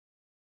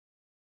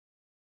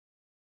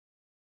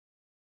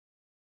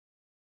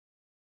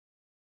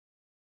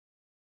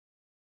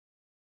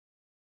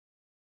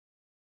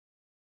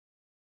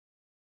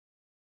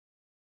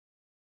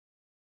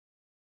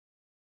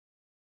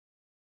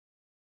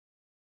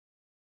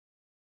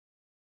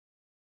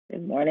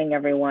Good morning,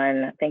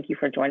 everyone. Thank you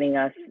for joining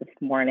us this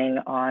morning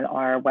on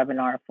our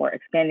webinar for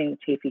expanding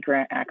the Chafee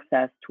grant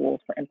access tools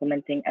for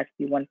implementing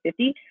SB150.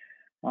 We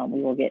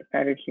will get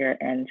started here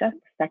in just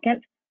a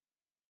second.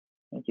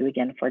 Thank you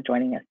again for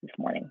joining us this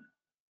morning.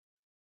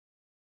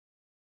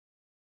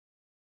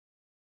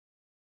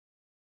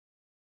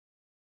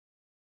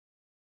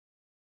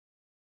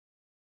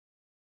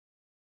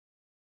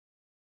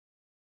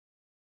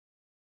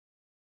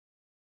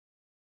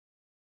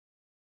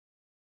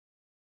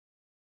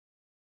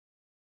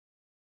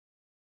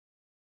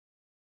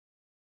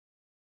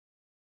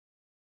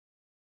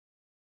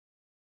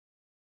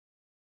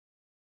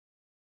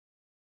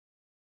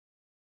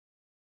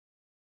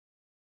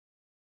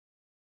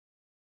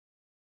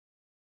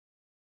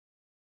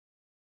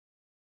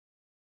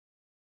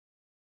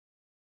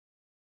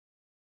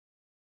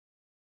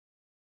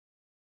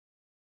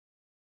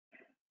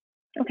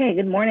 Okay,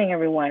 good morning,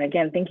 everyone.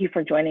 Again, thank you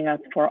for joining us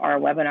for our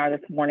webinar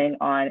this morning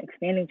on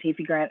expanding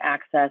Chafee grant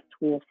access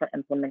tools for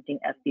implementing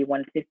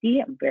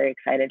SB150. I'm very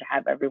excited to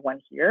have everyone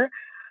here.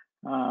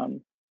 So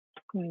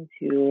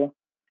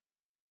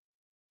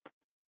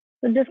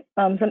just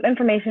some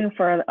information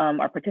for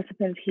our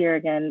participants here.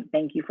 Again,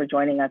 thank you for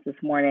joining us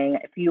this morning.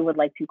 If you would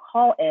like to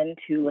call in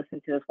to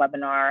listen to this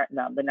webinar,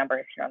 the number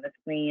is here on the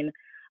screen,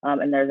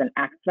 and there's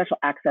a special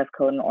access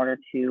code in order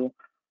to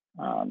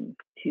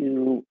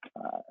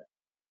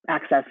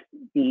access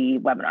the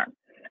webinar.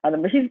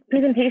 The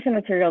presentation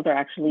materials are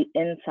actually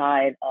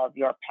inside of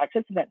your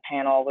participant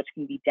panel, which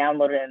can be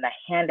downloaded in the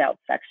handout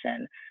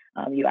section.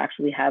 You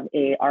actually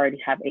already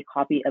have a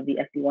copy of the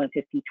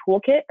SB150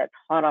 Toolkit that's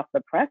hot off the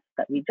press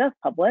that we just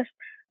published.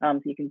 So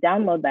you can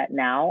download that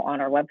now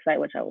on our website,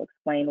 which I will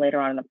explain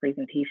later on in the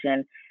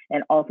presentation,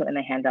 and also in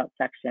the handout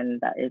section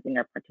that is in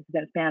your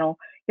participants panel.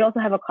 You also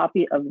have a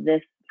copy of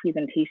this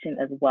presentation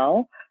as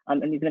well,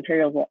 and these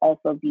materials will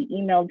also be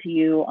emailed to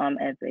you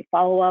as a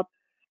follow-up,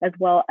 as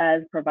well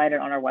as provided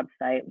on our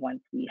website once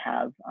we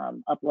have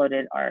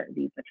uploaded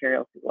these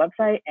materials to the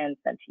website and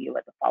sent to you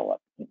as a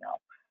follow-up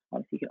email.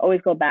 So you can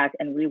always go back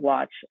and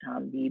rewatch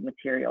the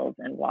materials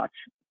and watch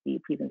the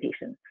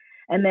presentation.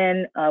 And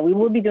then we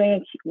will be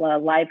doing a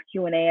live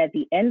Q&A at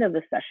the end of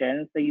the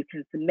session, so you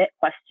can submit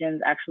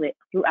questions actually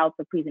throughout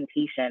the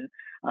presentation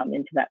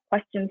into that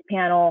questions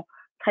panel,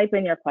 type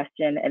in your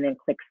question, and then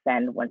click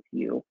send once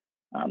you're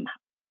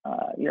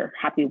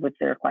happy with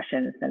their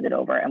question, send it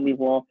over, and we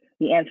will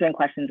be answering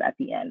questions at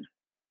the end.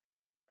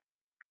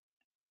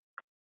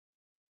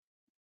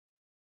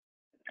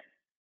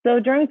 So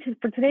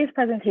for today's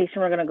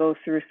presentation, we're going to go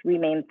through three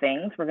main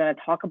things. We're going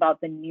to talk about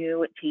the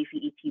new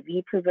Chafee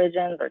ETV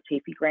provisions or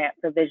Chafee grant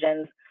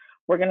provisions.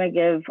 I'm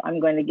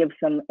going to give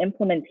some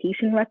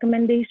implementation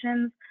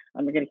recommendations.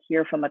 We're going to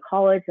hear from a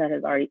college that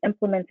has already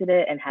implemented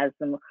it and has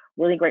some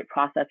really great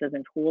processes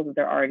and tools that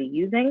they're already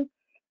using.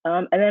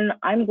 And then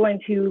I'm going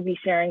to be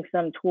sharing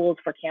some tools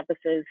for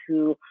campuses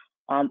who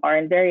are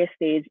in various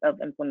stages of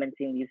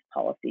implementing these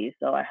policies.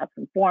 So I have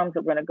some forms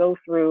that we're going to go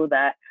through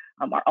that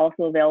are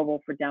also available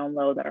for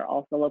download, that are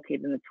also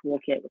located in the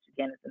toolkit, which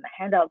again is in the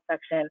handout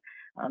section,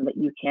 that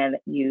you can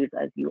use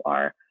as you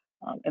are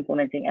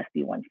implementing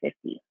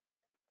SB150.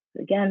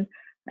 So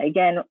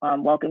again,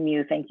 welcome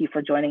you. Thank you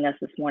for joining us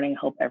this morning.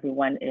 Hope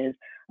everyone is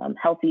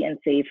healthy and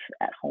safe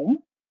at home.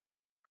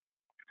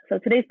 So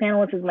today's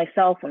panelist is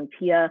myself. I'm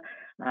Tia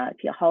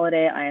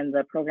Holiday. I am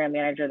the program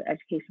manager, the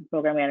education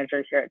program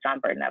manager here at John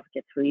Burton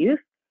Advocates for Youth.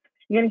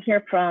 You're going to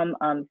hear from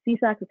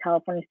CSAC, the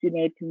California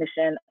Student Aid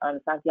Commission.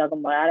 Santiago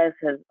Morales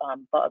has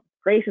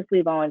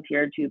graciously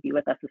volunteered to be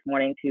with us this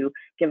morning to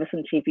give us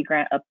some Chafee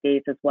grant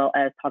updates, as well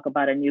as talk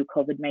about a new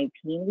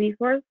COVID-19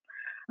 resource.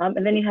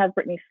 And then you have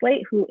Brittany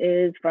Slate, who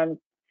is from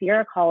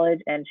Sierra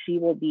College, and she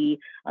will be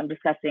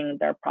discussing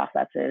their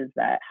processes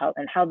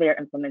and how they are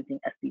implementing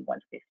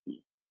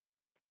SB150.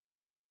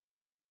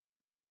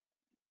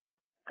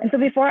 And so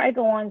before I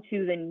go on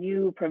to the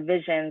new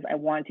provisions, I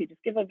want to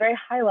just give a very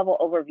high-level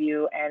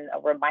overview and a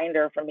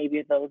reminder for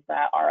maybe those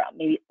that are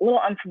maybe a little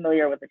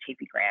unfamiliar with the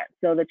Chafee grant.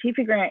 So the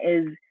Chafee grant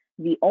is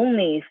the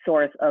only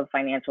source of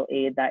financial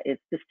aid that is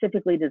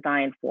specifically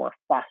designed for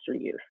foster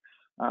youth.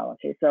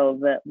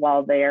 So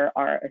while there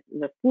are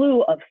the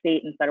slew of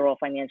state and federal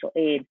financial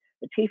aid,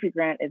 the Chafee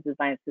grant is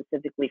designed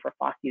specifically for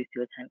foster youth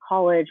to attend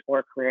college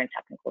or career and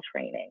technical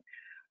training.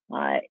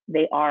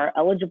 They are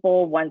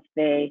eligible once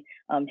they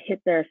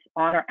hit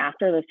on or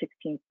after their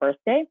 16th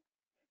birthday,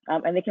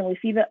 and they can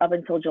receive it up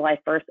until July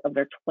 1st of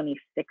their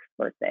 26th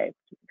birthday,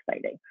 which is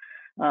exciting.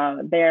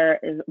 There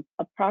is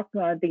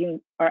approximately, they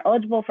are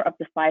eligible for up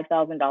to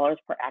 $5,000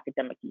 per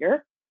academic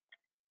year.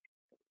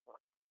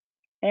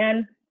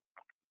 And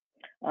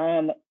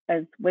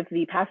as with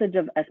the passage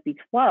of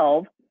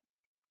SB12,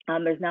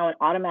 there's now an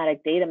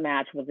automatic data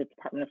match with the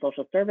Department of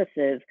Social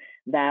Services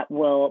that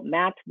will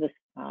match the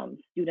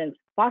student's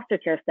foster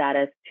care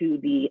status to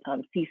the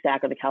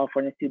CSAC, or the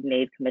California Student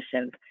Aid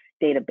Commission's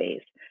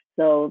database.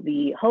 So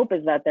the hope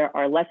is that there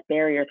are less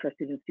barriers for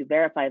students to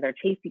verify their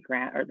Chafee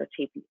grant or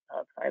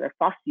their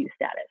foster youth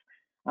status.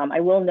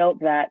 I will note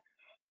that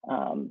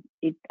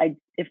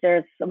If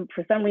there's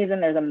for some reason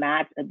there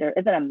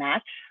isn't a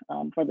match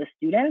for the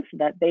students,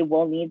 that they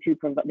will need to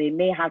provide, they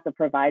may have to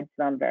provide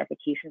some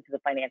verification to the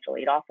financial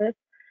aid office.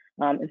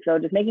 And so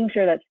just making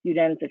sure that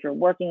students, if you're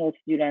working with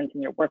students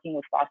and you're working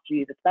with foster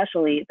youth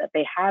especially, that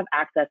they have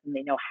access and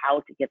they know how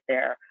to get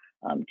their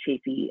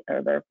Chafee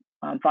or their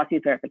foster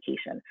youth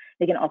verification.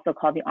 They can also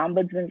call the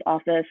Ombudsman's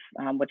office,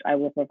 which I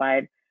will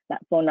provide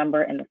that phone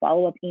number in the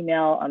follow-up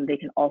email. They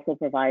can also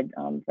provide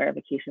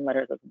verification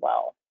letters as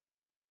well.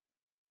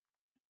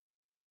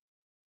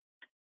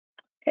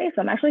 Okay,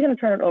 so I'm actually going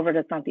to turn it over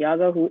to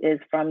Santiago, who is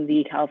from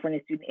the California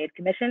Student Aid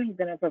Commission. He's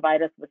going to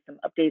provide us with some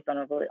updates on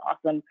a really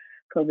awesome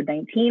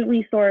COVID-19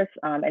 resource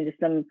and just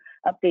some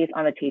updates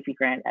on the Chafee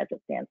grant as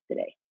it stands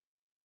today.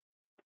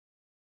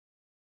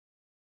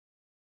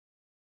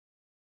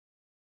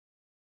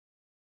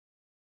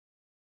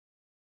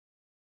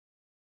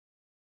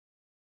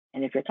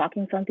 And if you're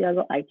talking,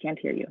 Santiago, I can't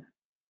hear you.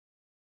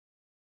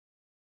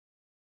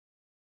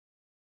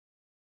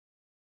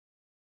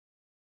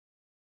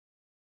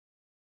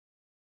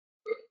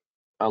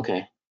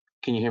 Okay,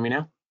 can you hear me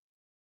now?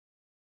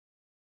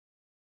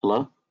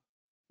 Hello?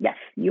 Yes,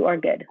 you are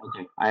good.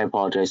 Okay, I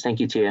apologize. Thank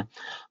you, Tia.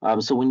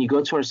 So when you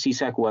go to our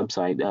CSAC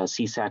website,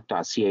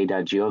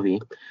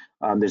 csac.ca.gov,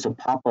 there's a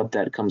pop-up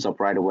that comes up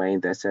right away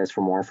that says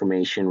for more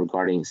information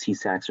regarding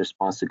CSAC's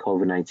response to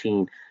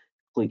COVID-19,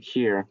 click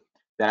here.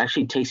 That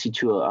actually takes you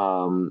to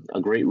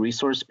a great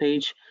resource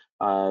page.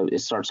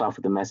 It starts off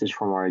with a message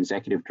from our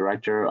executive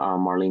director,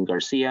 Marlene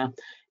Garcia,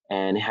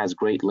 and it has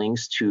great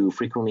links to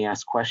frequently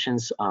asked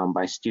questions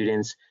by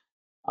students,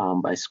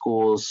 by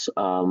schools,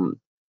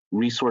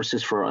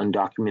 resources for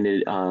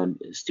undocumented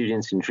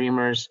students and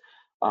dreamers,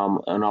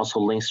 and also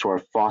links to our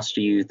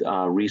foster youth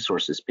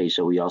resources page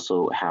that we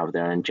also have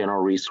there, and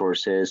general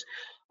resources.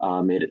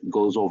 It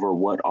goes over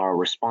what our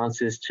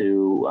response is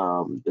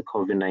to the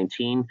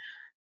COVID-19,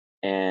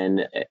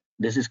 and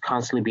this is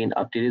constantly being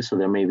updated, so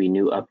there may be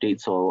new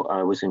updates, so I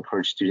always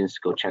encourage students to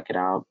go check it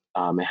out.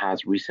 It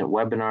has recent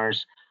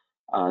webinars,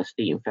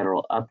 state and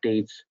federal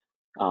updates,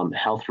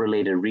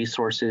 health-related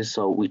resources.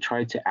 So we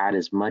tried to add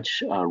as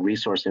much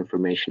resource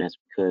information as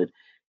we could.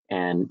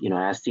 And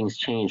as things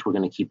change, we're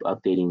going to keep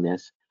updating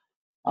this.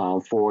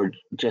 For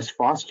just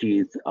foster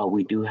youth,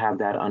 we do have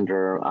that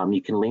under.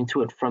 You can link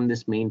to it from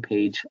this main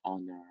page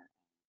on the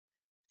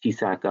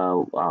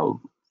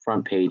TSAC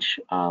front page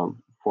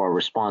for a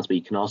response, but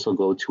you can also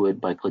go to it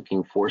by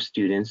clicking for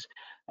students,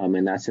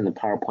 and that's in the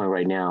PowerPoint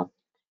right now.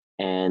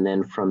 And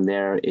then from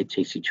there, it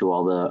takes you to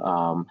all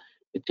the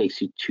it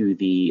takes you to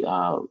the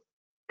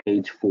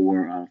page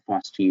for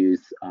foster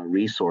youth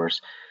resource,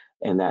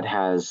 and that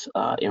has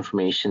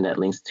information that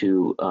links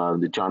to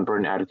the John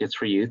Burton Advocates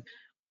for Youth,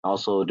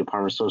 also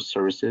Department of Social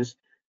Services,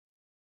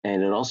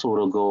 and it also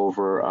will go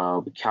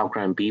over Cal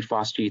Grant B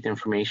foster youth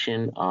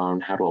information on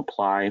how to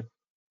apply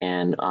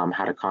and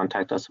how to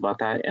contact us about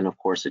that, and of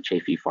course the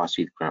Chafee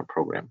Foster Youth Grant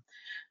Program.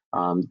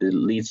 That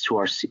leads to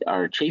our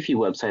Chafee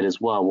website as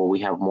well, where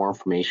we have more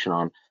information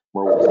on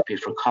more ways to pay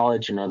for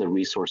college and other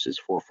resources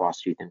for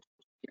foster youth and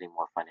getting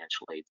more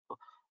financial aid. So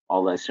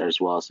all that's there, as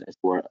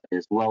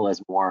well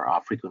as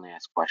more frequently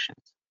asked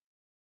questions.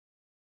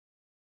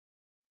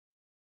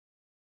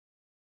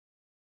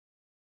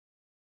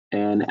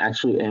 And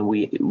actually,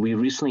 we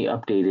recently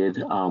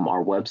updated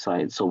our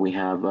website, so we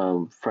have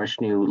a fresh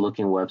new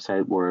looking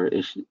website where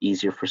it's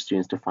easier for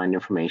students to find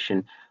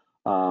information.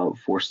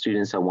 For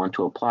students that want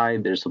to apply,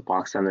 there's a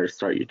box down there to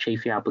start your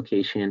Chafee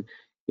application.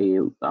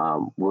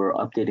 We're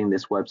updating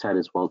this website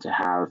as well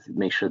to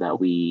make sure that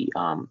we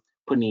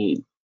put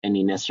any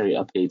necessary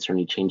updates or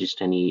any changes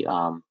to any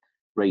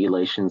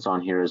regulations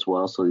on here as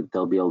well, so that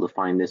they'll be able to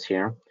find this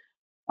here.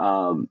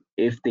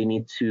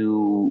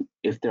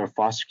 If their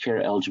foster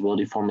care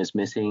eligibility form is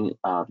missing,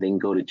 they can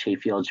go to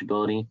Chafee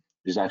eligibility.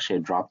 There's actually a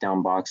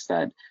drop-down box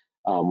that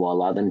will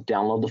allow them to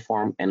download the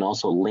form and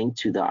also link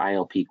to the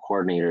ILP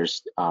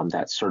coordinators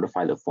that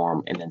certify the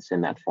form and then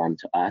send that form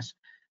to us.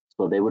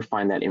 So they would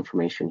find that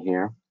information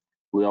here.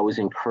 We always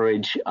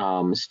encourage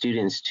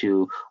students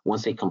to,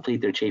 once they complete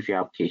their Chafee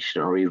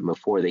application, or even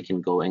before, they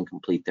can go and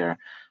complete their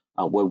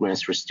Web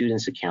Grants for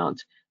Students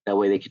account. That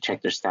way they can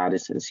check their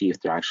status and see if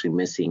they're actually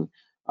missing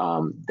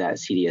that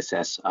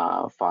CDSS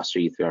foster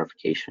youth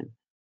verification.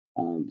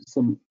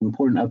 Some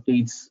important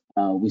updates: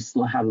 we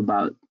still have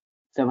about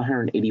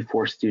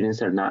 784 students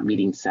that are not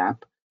meeting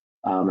SAP.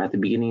 At the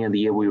beginning of the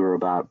year, we were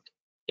about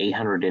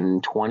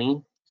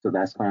 820, so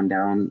that's gone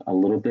down a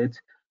little bit.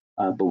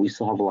 But we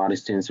still have a lot of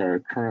students that are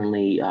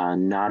currently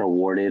not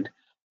awarded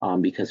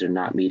because they're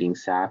not meeting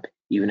SAP,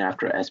 even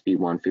after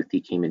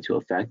SB150 came into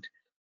effect.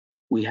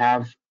 We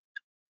have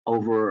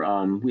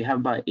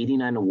about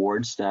 89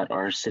 awards that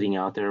are sitting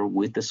out there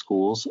with the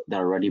schools that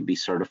are ready to be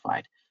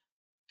certified.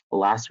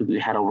 Last week we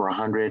had over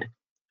 100.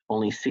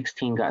 Only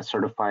 16 got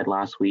certified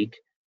last week.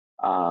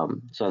 So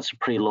that's a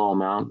pretty low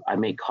amount. I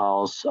make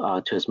calls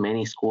to as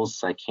many schools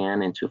as I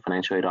can, and to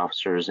financial aid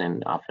officers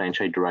and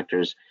financial aid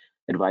directors,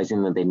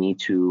 advising that they need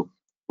to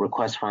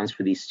request funds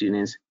for these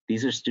students.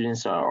 These are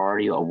students that are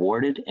already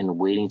awarded and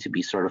waiting to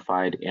be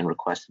certified and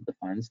requested the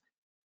funds.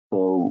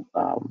 So,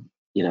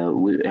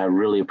 I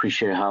really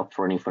appreciate your help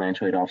for any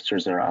financial aid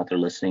officers that are out there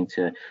listening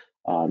to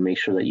make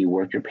sure that you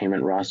work your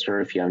payment roster.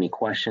 If you have any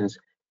questions,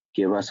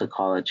 give us a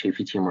call at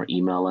Chafee Team or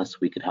email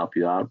us. We could help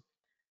you out.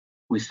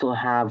 We still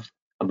have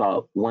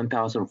about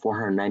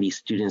 1,490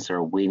 students that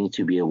are waiting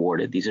to be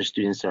awarded. These are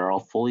students that are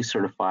all fully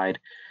certified,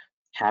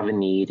 have a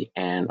need,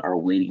 and are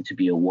waiting to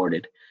be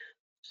awarded.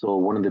 So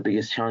one of the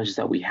biggest challenges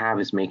that we have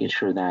is making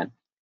sure that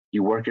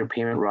you work your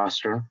payment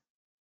roster,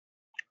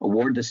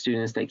 award the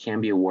students that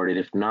can be awarded.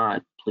 If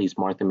not, please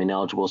mark them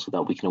ineligible so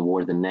that we can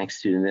award the next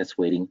student that's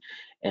waiting.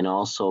 And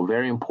also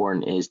very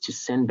important is to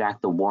send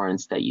back the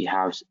warrants that you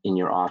have in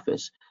your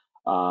office.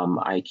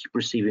 I keep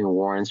receiving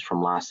warrants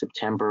from last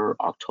September,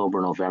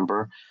 October,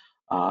 November.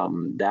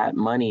 That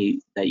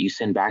money that you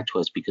send back to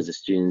us because the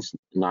student's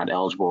not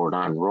eligible or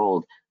not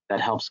enrolled,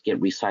 that helps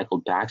get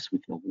recycled back so we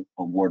can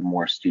award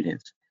more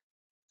students.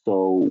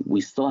 So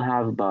we still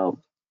have about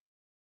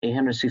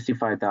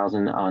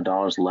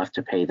 $865,000 left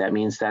to pay. That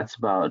means that's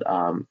about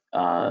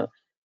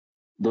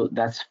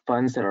that's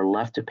funds that are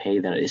left to pay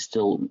that is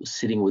still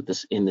sitting with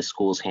this in the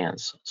school's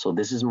hands. So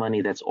this is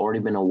money that's already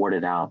been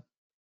awarded out.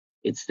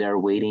 It's there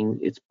waiting.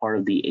 It's part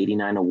of the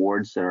 89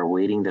 awards that are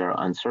waiting that are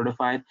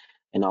uncertified,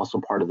 and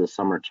also part of the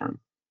summer term.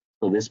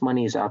 So this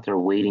money is out there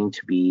waiting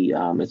to be.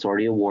 It's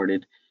already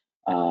awarded,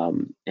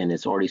 and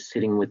it's already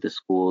sitting with the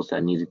schools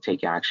that need to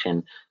take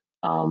action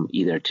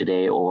either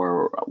today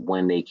or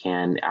when they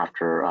can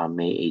after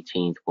May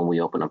 18th when we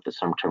open up the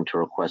summer term to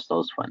request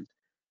those funds.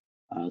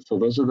 So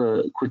those are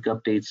the quick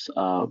updates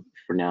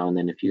for now. And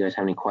then if you guys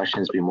have any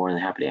questions, be more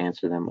than happy to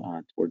answer them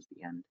towards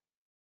the end.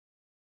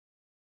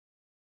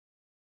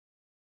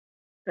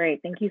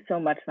 Great. Thank you so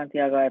much,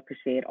 Santiago. I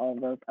appreciate all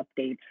those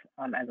updates,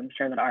 as I'm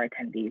sure that our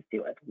attendees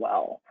do as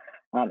well.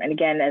 And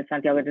again, as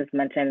Santiago just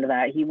mentioned,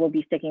 that he will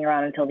be sticking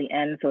around until the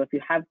end. So if you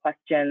have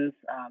questions,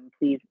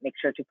 please make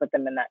sure to put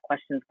them in that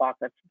questions box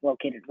that's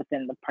located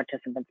within the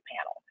participants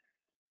panel.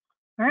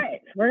 All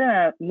right, so we're going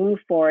to move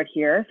forward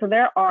here. So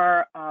there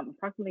are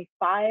approximately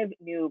 5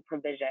 new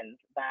provisions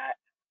that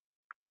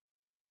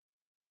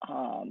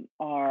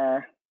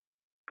are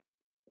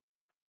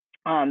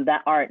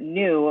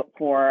new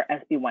for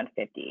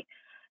SB150.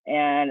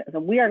 And so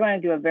we are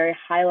going to do a very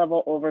high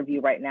level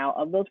overview right now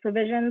of those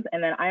provisions.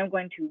 And then I am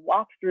going to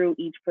walk through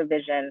each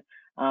provision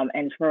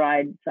and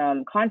provide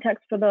some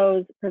context for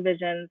those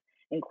provisions,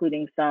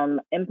 including some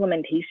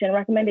implementation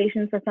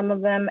recommendations for some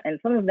of them. And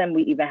some of them,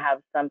 we even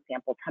have some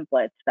sample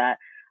templates that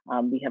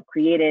we have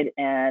created,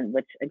 and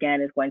which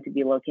again is going to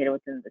be located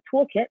within the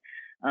toolkit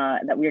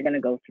that we're going to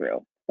go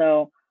through.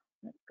 So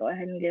let's go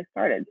ahead and get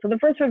started. So the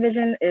first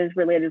revision is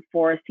related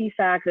for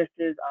CSAC. This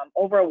is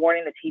over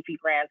awarding the Chafee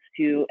grants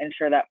to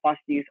ensure that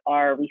foster youth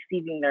are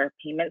receiving their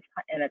payments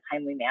in a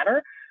timely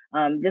manner.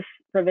 This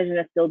provision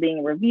is still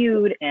being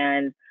reviewed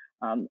and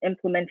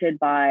implemented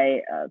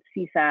by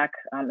CSAC.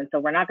 And so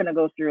we're not going to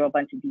go through a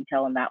bunch of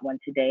detail on that one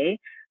today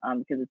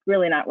because it's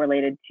really not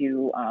related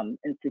to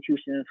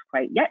institutions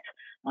quite yet.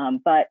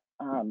 But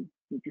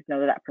just know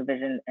that that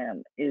provision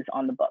is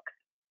on the books.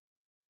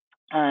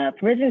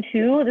 Provision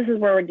 2, this is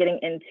where we're getting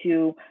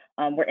into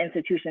where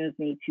institutions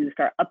need to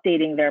start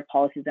updating their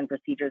policies and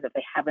procedures if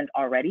they haven't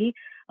already.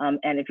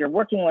 And if you're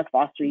working with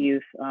foster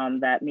youth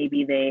that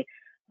maybe they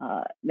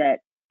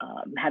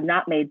have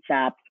not made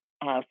SAP,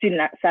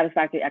 student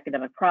satisfactory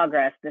academic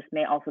progress, this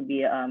may also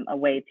be a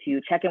way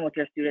to check in with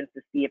your students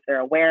to see if they're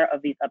aware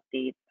of these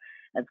updates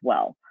as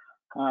well.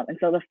 And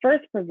so the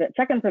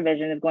second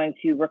provision is going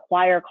to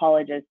require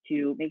colleges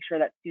to make sure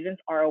that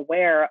students are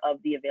aware of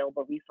the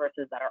available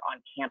resources that are on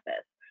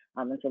campus.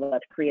 And so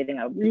that's creating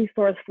a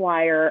resource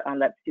flyer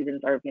that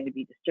students are going to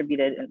be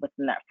distributed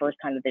within that first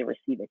time that they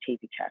receive a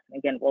Chafee check. And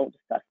again, we'll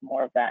discuss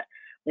more of that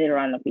later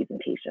on in the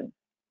presentation.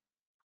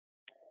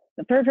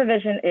 The third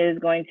provision is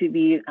going to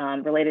be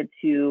related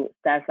to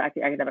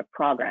satisfactory academic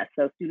progress.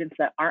 So students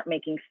that aren't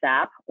making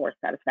SAP or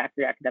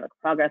satisfactory academic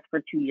progress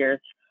for 2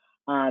 years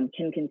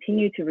can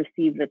continue to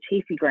receive the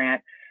Chafee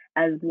grant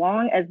as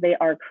long as they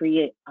are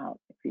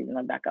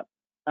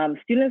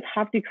students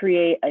have to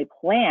create a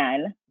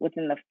plan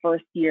within the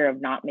first year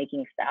of not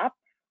making SAP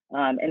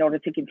in order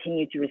to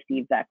continue to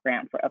receive that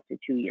grant for up to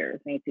 2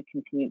 years. They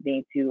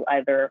need to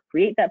either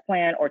create that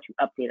plan or to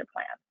update a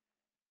plan.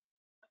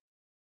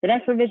 The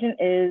next provision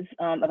is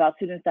about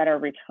students that are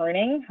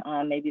returning.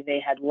 Maybe they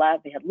had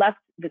left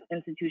this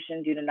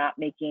institution due to not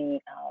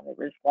making, they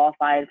were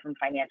disqualified from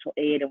financial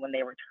aid, and when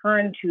they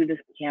return to this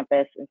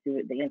campus and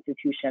to the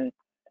institution,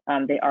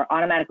 they are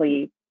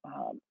automatically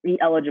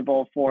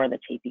re-eligible for the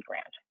Chafee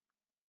grant.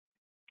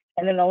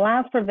 And then the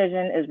last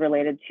provision is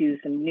related to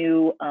some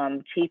new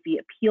Chafee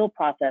appeal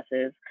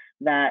processes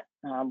that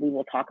we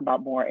will talk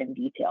about more in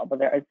detail, but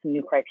there are some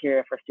new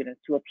criteria for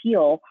students to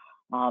appeal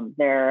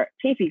their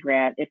Chafee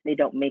grant if they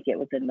don't make it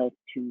within those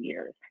 2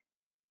 years.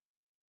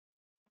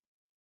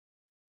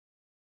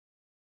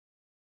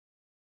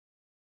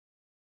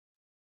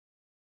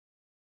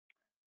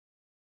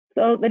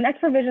 So the next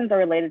provisions are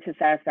related to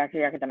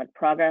satisfactory academic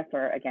progress,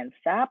 or again,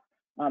 SAP.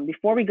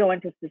 Before we go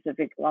into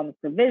specific on the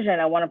provision,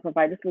 I want to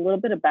provide just a little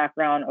bit of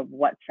background of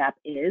what SAP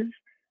is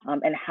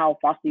and how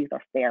foster youth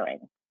are faring.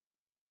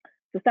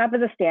 So SAP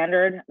is a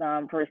standard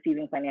for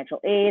receiving financial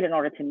aid in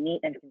order to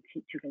meet and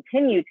to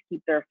continue to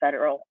keep their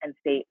federal and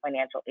state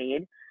financial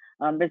aid.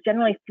 There's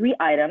generally 3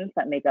 items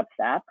that make up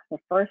SAP. The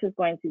first is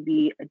going to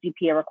be a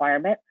GPA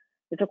requirement.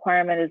 This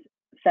requirement is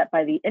set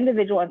by the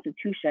individual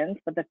institutions,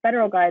 but the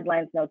federal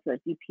guidelines note that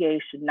GPA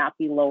should not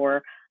be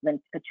lower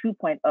than a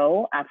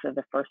 2.0 after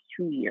the first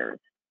 2 years.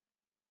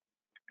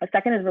 A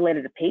second is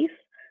related to PACE.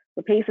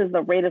 The PACE is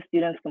the rate of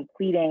students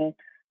completing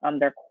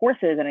their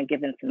courses in a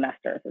given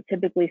semester. So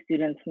typically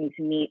students need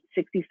to meet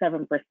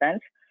 67%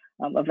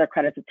 of their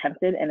credits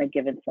attempted in a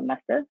given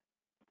semester.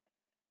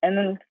 And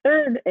then the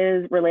third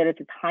is related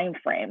to time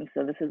frame.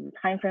 So this is the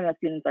time frame that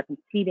students are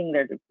completing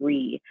their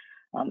degree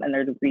and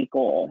their degree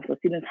goal. So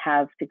students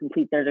have to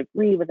complete their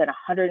degree within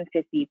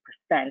 150%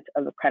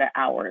 of the credit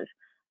hours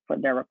for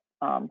their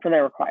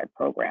required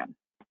program.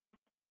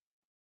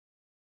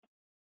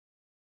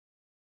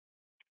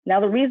 Now,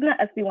 the reason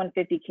that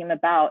SB150 came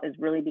about is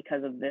really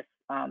because of this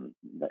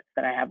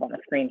that I have on the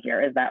screen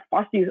here, is that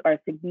foster youth are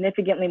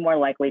significantly more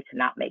likely to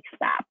not make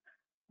SAP.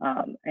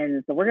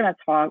 And so we're going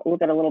to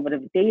look at a little bit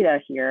of data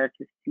here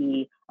to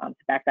see, to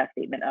back that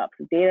statement up.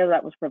 So data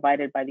that was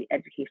provided by the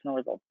Educational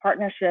Results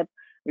Partnership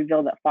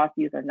revealed that foster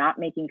youth are not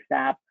making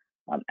SAP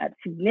at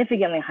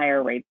significantly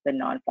higher rates than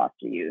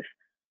non-foster youth.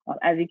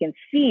 As you can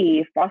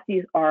see, foster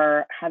youth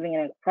are having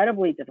an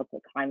incredibly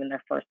difficult time in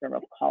their first term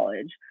of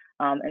college.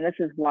 And this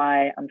is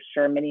why I'm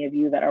sure many of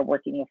you that are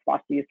working with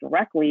foster youth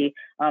directly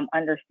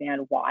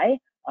understand why.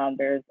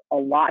 There's a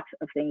lot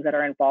of things that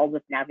are involved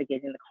with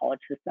navigating the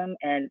college system,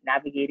 and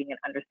navigating and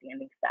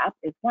understanding SAP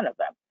is one of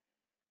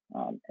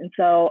them. And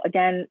so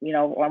again,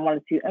 I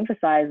wanted to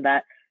emphasize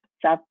that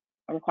SAP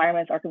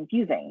requirements are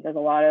confusing. There's a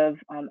lot of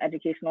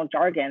educational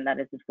jargon that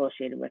is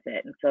associated with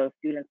it. And so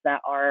students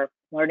that are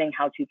learning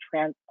how to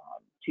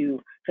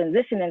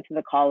transition into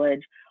the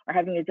college are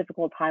having a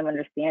difficult time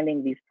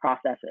understanding these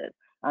processes.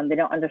 They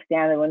don't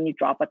understand that when you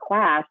drop a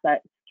class,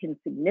 that can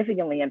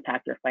significantly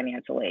impact your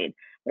financial aid.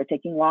 They're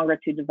taking longer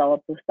to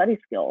develop the study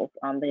skills.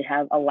 They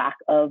have a lack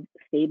of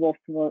stable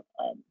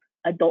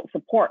adult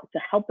support to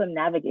help them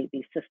navigate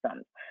these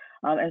systems.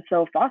 And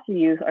so foster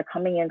youth are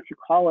coming into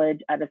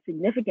college at a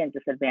significant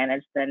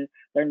disadvantage than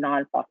their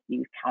non-foster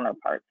youth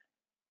counterparts.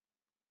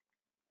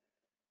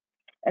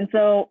 And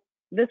so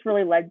this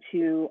really led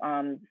to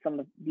some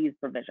of these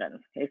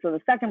provisions. Okay, so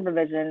the second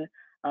provision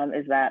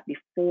is that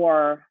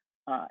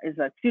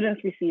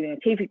students receiving a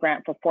Chafee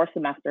grant for 4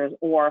 semesters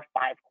or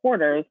 5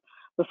 quarters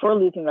before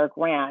losing their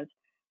grant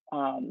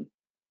can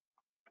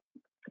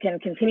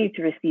continue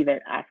to receive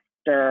it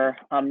after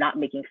not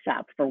making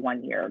SAP for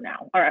 1 year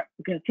now, or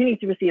continue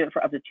to receive it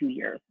for up to 2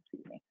 years,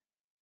 excuse me.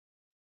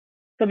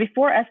 So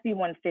before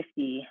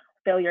SB150,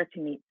 failure to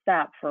meet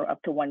SAP for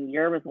up to 1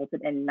 year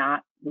resulted in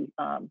not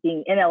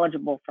being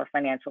ineligible for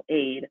financial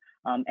aid.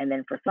 And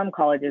then for some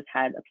colleges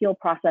had appeal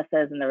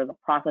processes, and there was a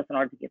process in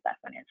order to get that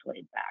financial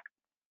aid back.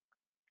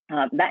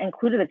 That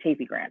included a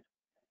Chafee grant.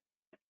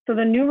 So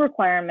the new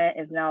requirement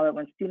is now that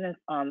when students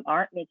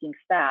aren't making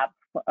SAP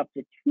for up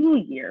to 2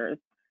 years,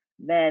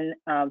 then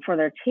for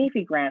their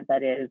Chafee grant,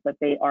 that is, that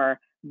they are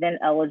then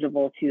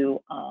eligible to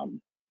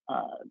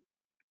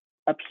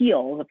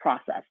appeal the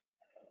process.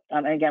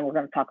 And again, we're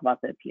going to talk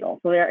about the appeal.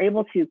 So they're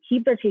able to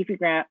keep their Chafee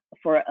grant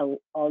for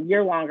a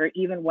year longer,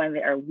 even when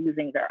they are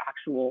losing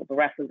the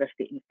rest of their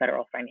state and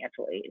federal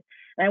financial aid.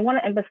 And I want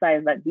to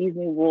emphasize that these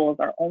new rules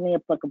are only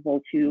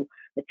applicable to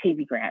the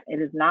Chafee grant.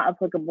 It is not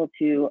applicable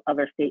to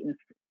other state and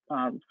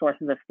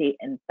sources of state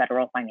and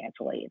federal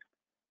financial aid.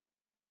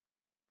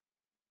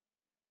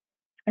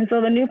 And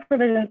so the new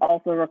provisions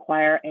also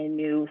require a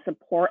new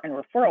support and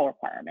referral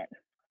requirement.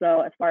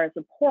 So as far as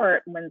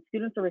support, when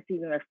students are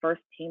receiving their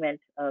first payment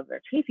of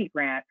their Chafee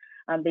grant,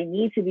 they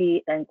need to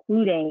be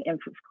including,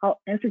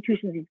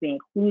 institutions need to be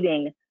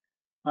including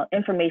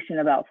information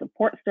about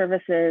support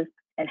services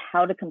and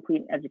how to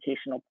complete an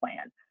educational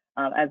plan.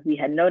 As we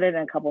had noted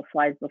in a couple of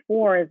slides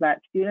before, is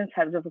that students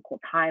have difficult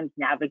times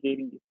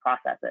navigating these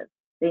processes.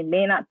 They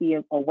may not be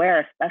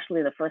aware,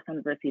 especially the first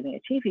time receiving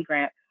a Chafee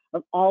grant,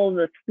 of all of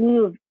the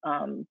slew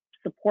of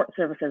support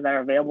services that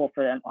are available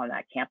for them on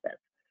that campus.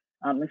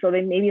 And so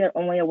they're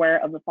only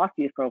aware of the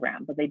foster youth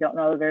program, but they don't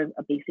know there's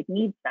a basic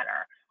needs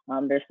center.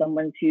 There's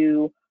someone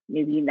to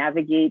maybe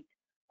navigate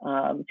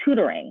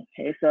tutoring.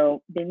 Okay,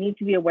 so they need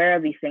to be aware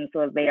of these things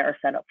so that they are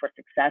set up for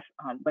success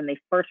when they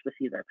first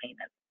receive their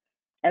payments.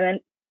 And then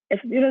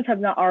if students have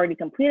not already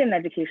completed an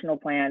educational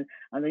plan,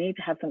 they need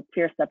to have some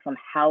clear steps on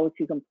how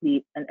to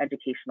complete an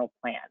educational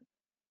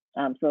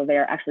plan. So they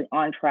are actually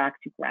on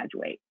track to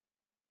graduate.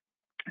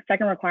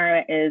 Second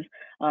requirement is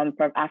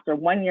after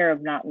 1 year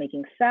of not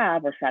making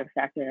SAP or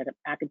satisfactory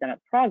academic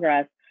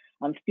progress,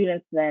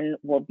 students then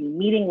will be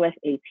meeting with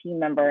a team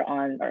member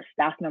or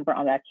staff member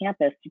on that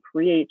campus to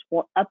create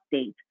or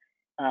update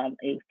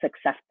a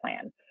success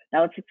plan.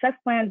 Now, a success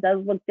plan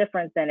does look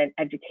different than an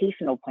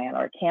educational plan,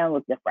 or it can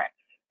look different.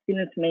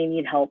 students may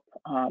need help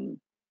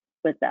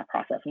with that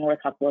process. And we'll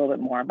talk a little bit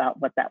more about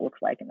what that looks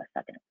like in a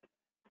second.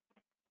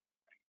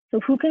 So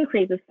who can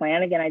create this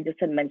plan? Again, I just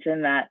had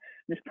mentioned that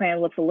this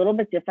plan looks a little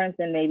bit different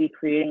than maybe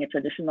creating a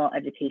traditional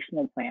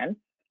educational plan.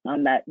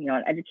 That,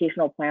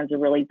 educational plans are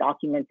really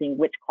documenting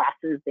which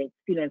classes the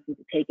students need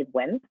to take and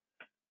when.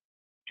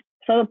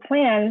 So the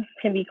plan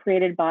can be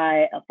created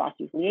by a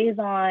foster youth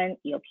liaison,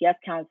 EOPS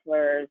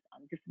counselors,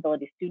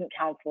 disability student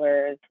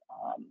counselors,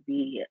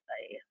 the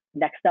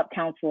next up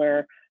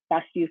counselor,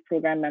 foster youth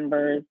program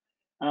members,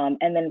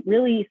 and then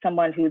really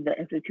someone who the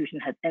institution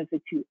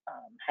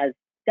has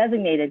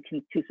designated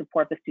to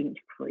support the student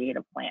to create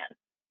a plan.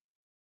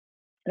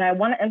 And I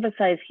want to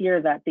emphasize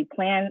here that the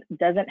plan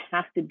doesn't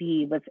have to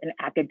be with an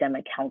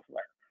academic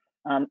counselor.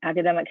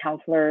 Academic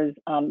counselors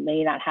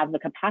may not have the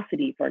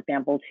capacity, for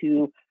example,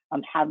 to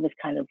have this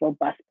kind of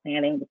robust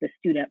planning with the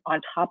student on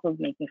top of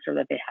making sure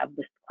that they have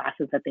the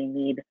classes that they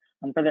need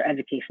for their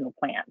educational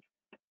plans.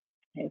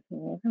 Okay, so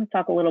we're going to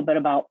talk a little bit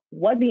about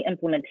what the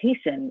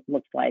implementation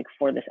looks like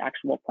for this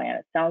actual plan.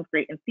 It sounds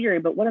great in theory,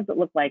 but what does it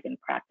look like in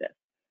practice?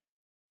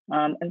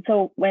 And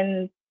so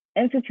when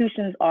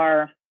institutions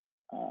are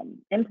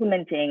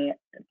implementing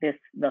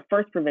the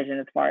first provision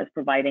as far as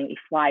providing a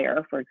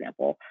flyer, for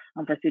example,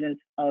 for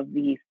students of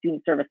the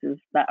student services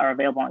that are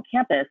available on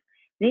campus,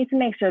 they need to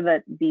make sure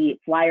that the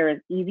flyer is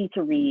easy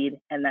to read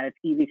and that it's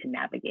easy to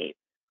navigate,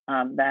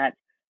 that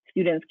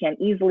students can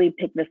easily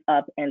pick this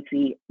up and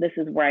see, this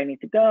is where I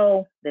need to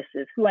go, this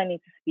is who I need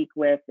to speak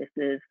with, this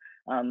is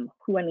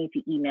who I need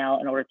to email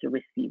in order to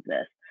receive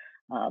this.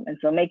 And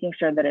so making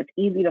sure that it's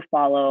easy to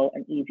follow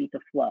and easy to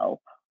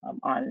flow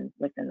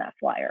within that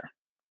flyer.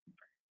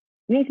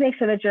 You need to make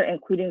sure that you're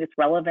including this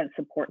relevant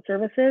support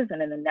services.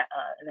 And in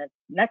the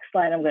next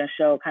slide, I'm going to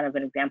show kind of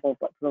an example of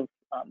what those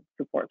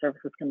support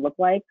services can look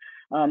like,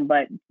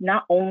 but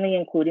not only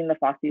including the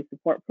foster youth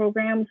support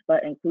programs,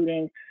 but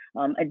including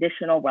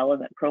additional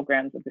relevant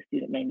programs that the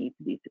student may need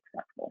to be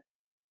successful.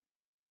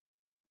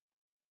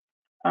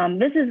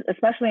 This is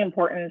especially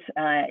important,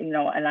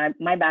 and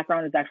my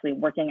background is actually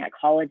working at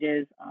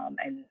colleges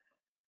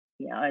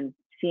and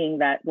seeing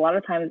that a lot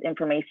of times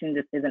information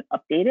just isn't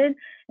updated.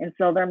 And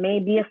so there may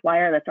be a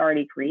flyer that's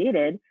already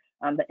created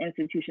that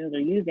institutions are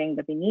using,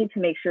 but they need to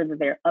make sure that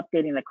they're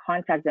updating the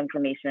contact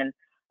information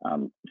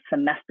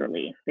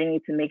semesterly. They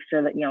need to make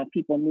sure that,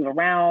 people move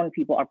around,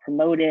 people are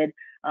promoted,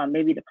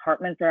 maybe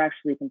departments are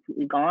actually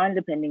completely gone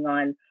depending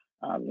on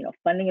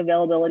funding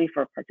availability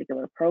for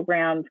particular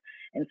programs.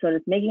 And so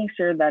just making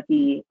sure that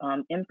the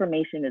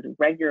information is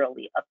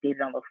regularly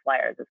updated on those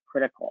flyers is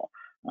critical.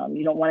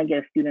 You don't want to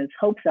get a student's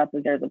hopes up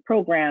that there's a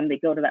program, they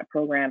go to that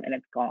program and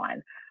it's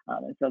gone.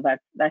 And so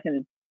that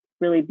can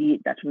really be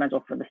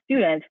detrimental for the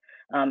student,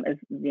 as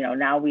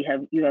now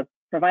you have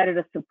provided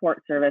a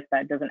support service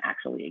that doesn't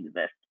actually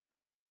exist.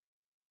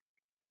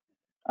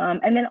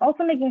 And then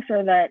also making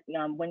sure that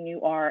when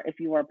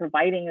you're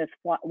providing this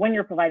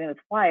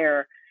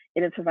flyer,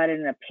 it is provided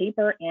in a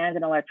paper and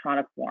an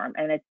electronic form,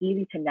 and it's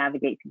easy to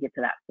navigate to get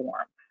to that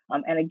form.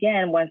 And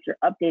again, once you're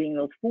updating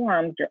those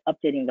forms, you're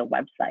updating the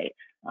website.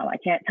 I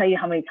can't tell you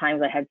how many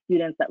times I had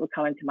students that would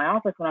come into my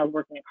office when I was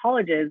working at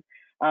colleges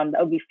that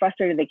would be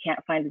frustrated they can't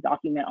find the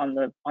document on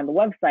the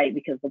website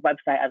because the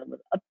website either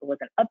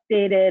wasn't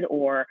updated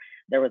or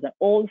there was an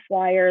old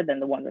flyer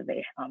than the one that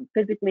they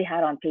physically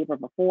had on paper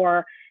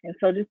before. And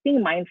so just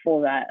being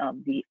mindful that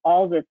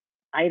all these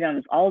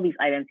items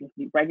need to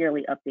be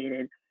regularly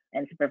updated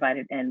and to provide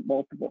it in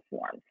multiple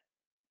forms.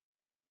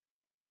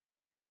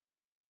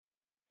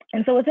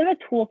 And so within a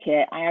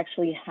toolkit,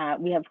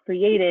 we have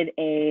created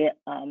a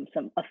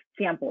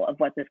sample of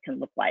what this can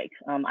look like.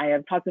 I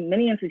have talked to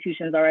many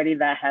institutions already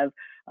that have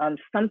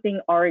something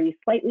already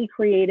slightly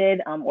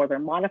created, or they're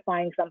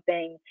modifying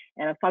something,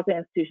 and I've talked to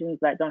institutions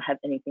that don't have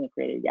anything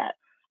created yet.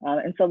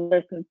 And so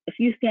there's a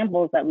few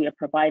samples that we have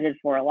provided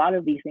for a lot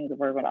of these things that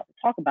we're about to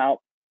talk about,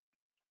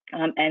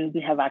 and we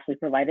have actually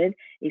provided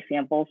a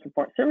sample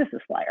support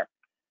services flyer.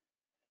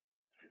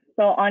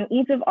 So on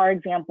each of our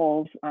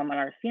examples on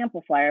our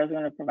sample flyers, we're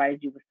going to provide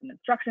you with some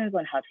instructions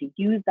on how to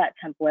use that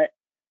template.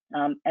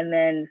 And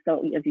then,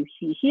 so as you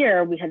see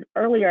here,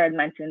 earlier I'd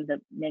mentioned that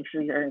make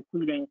sure you're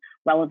including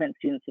relevant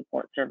student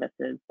support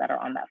services that are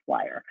on that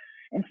flyer.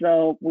 And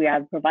so we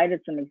have provided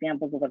some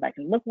examples of what that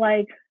can look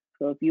like.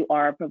 So if you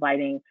are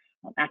providing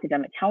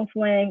academic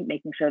counseling,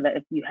 making sure that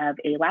if you have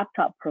a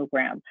laptop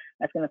program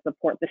that's going to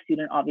support the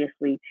student,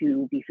 obviously,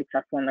 to be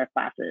successful in their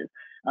classes.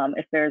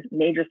 If there's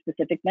major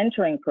specific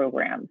mentoring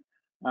programs,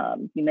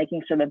 you're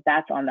making sure that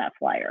that's on that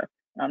flyer.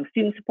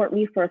 Student support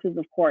resources,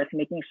 of course,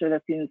 making sure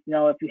that students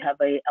know if you have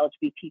a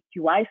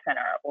LGBTQI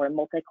center or a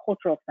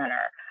multicultural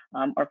center,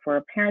 or for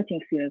a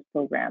parenting students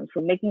program.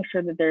 So making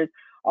sure that there's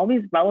all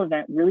these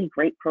relevant, really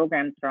great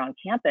programs that are on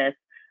campus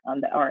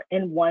that are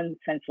in one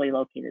centrally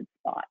located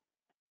spot.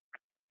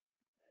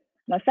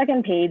 My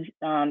second page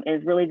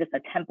is really just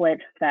a template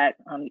that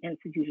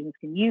institutions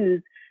can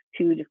use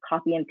to just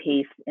copy and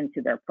paste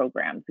into their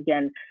programs.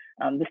 Again,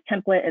 this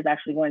template is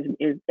actually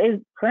is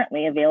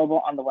currently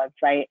available on the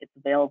website. It's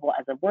available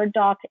as a Word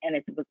doc, and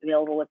it's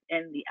available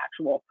within the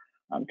actual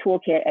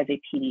toolkit as a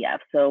PDF.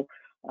 So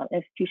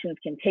institutions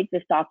can take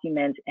this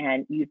document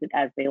and use it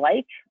as they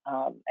like.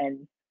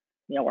 And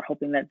we're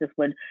hoping that this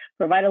would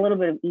provide a little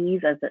bit of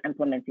ease as they're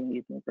implementing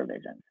these new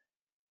provisions.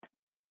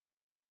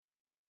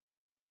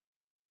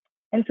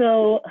 And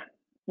so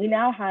we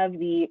now have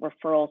the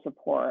referral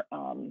support,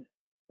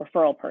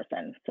 referral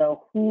person.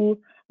 So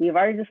we've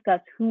already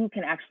discussed who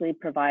can actually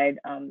provide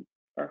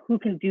or who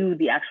can do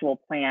the actual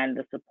plan,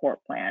 the support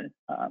plan,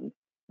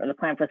 or the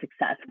plan for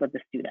success for the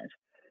student.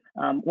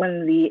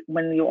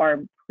 When you are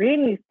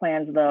creating these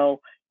plans,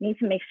 though, you need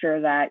to make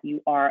sure that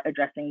you are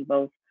addressing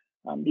both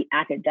the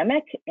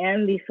academic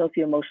and the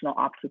socio-emotional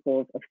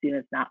obstacles of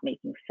students not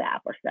making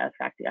SAP or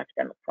satisfactory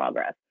academic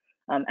progress.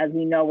 As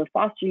we know with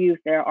foster youth,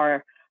 there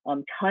are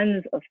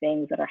tons of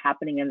things that are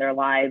happening in their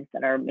lives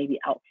that are maybe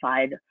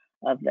outside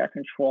of their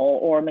control,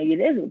 or maybe it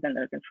is within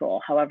their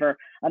control. However,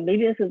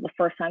 maybe this is the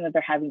first time that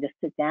they're having to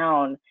sit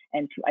down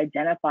and to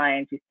identify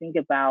and to think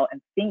about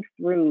and think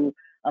through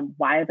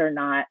why they're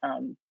not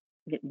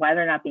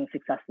being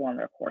successful in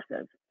their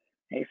courses.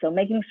 Okay, so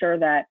making sure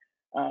that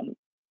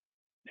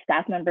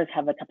staff members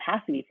have a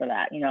capacity for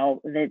that.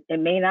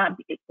 That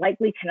it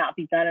likely cannot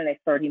be done in a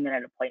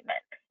 30-minute appointment.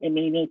 It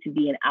may need to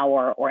be an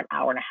hour or an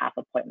hour and a half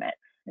appointment.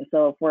 And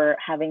so if we're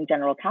having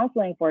general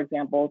counseling, for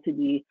example, to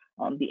be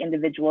the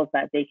individuals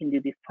that they can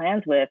do these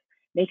plans with,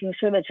 making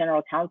sure that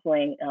general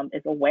counseling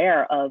is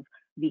aware of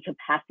the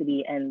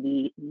capacity and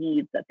the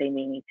needs that they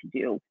may need to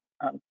do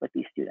with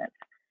these students.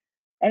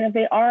 And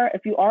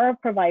if you are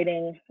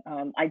providing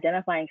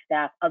identifying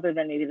staff other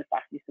than maybe the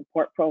foster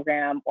support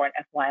program or an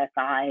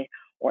FYSI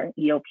or an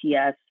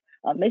EOPS,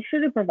 make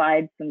sure to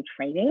provide some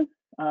training.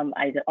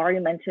 I already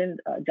mentioned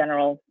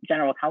general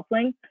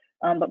counseling,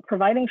 but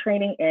providing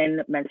training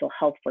in mental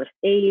health first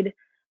aid,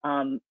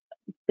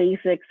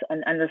 basics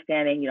and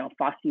understanding,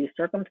 foster youth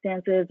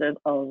circumstances. There's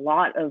a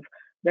lot of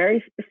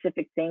very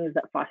specific things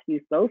that foster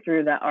youth go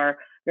through that are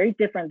very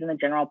different than the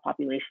general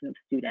population of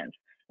students.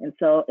 And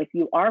so if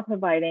you are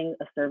providing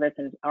a service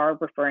and are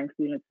referring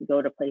students to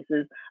go to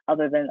places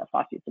other than a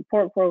foster youth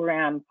support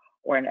program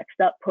or a Next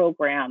Up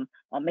program,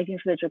 making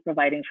sure that you're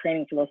providing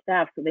training for those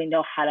staff so they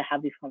know how to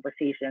have these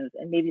conversations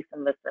and maybe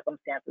some of the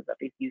circumstances that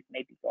these youth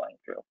may be going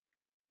through.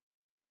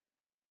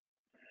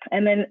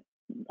 And then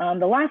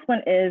the last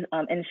one is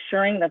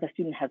ensuring that the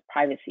student has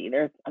privacy.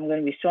 I'm going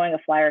to be showing a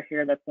flyer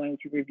here that's going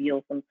to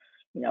reveal some,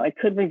 it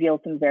could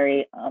reveal some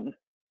very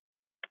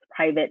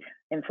private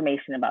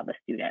information about the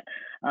student.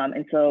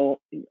 And so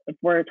if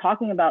we're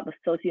talking about the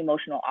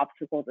socio-emotional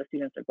obstacles the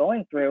students are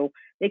going through,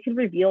 they can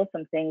reveal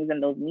some things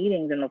in those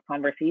meetings and those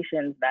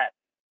conversations that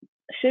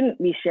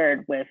shouldn't be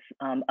shared with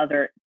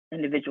other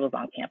individuals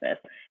on campus.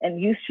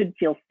 And youth should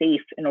feel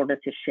safe in order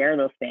to share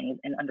those things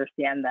and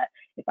understand that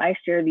if I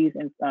share this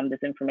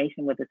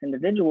information with this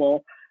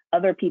individual,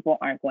 other people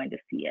aren't going to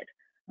see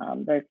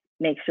it.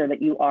 Make sure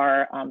that you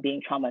are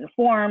being trauma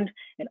informed,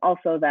 and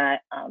also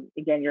that,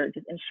 again, you're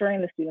just ensuring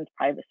the student's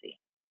privacy.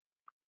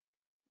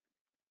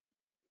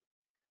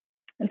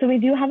 And so we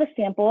do have a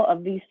sample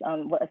of these,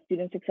 what a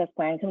student success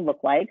plan can look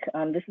like.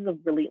 This is a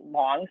really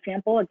long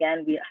sample.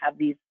 Again, we have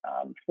these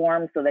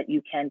forms so that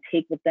you can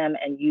take with them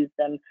and use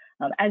them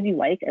as you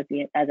like as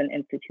an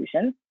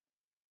institution.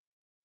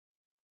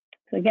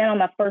 So again, on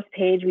that first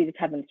page, we just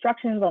have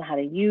instructions on how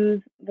to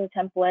use the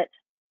template.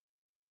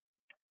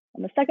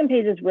 And the second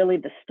page is really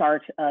the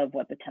start of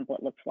what the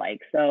template looks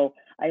like. So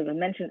I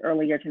mentioned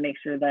earlier to make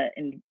sure that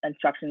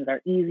instructions are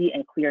easy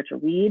and clear to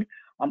read.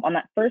 On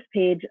that first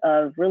page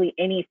of really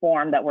any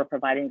form that we're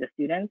providing to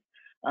students,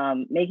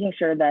 making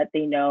sure that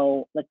they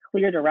know the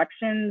clear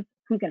directions,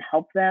 who can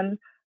help them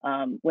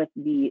with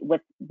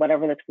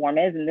whatever this form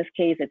is. In this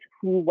case, it's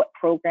what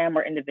program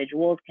or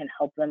individuals can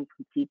help them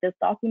complete this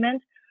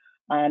document.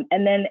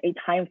 And then a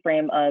time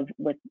frame of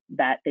with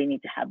that they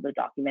need to have the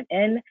document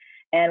in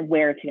and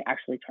where to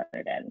actually turn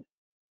it in.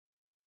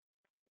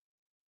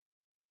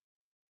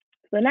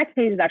 So the next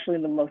page is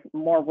actually the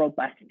more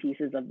robust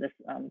pieces of this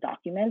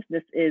document.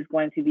 This is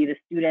going to be the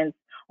students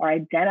are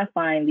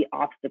identifying the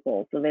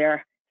obstacles. So they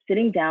are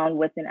sitting down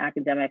with an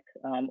academic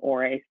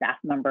or a staff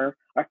member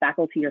or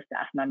faculty or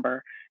staff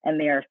member, and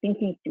they are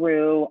thinking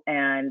through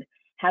and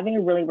having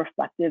a really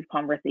reflective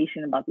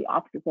conversation about the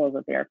obstacles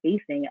that they are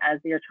facing as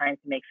they are trying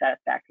to make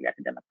satisfactory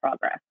academic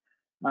progress.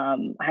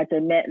 I have to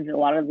admit that a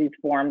lot of these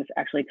forms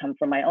actually come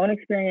from my own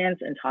experience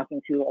and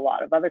talking to a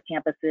lot of other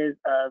campuses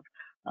of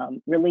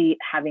really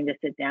having to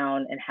sit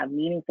down and have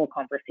meaningful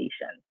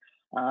conversations.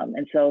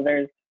 And so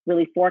there's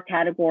really 4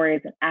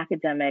 categories: an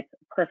academic,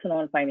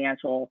 personal and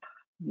financial,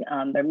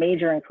 their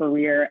major and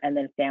career, and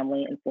then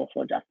family and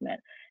social adjustment.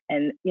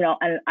 And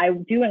and I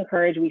do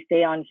encourage, we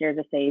stay on here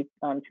to say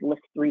to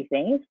list 3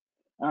 things.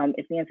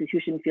 If the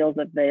institution feels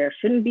that there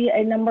shouldn't be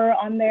a number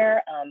on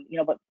there,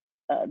 but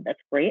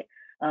that's great.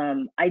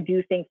 I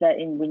do think that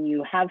when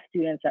you have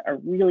students that are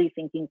really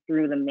thinking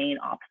through the main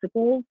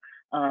obstacles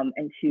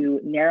and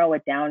to narrow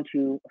it down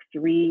to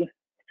 3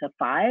 to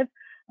 5,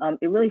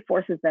 it really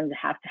forces them to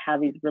have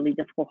these really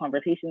difficult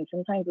conversations,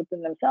 sometimes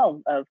within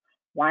themselves, of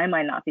why am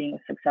I not being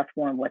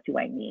successful and what do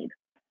I need?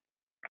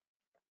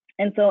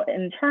 And so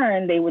in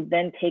turn, they would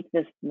then take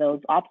those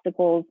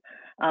obstacles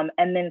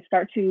and then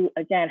start to,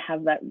 again,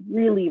 have that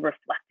really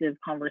reflective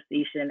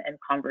conversation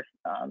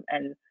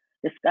and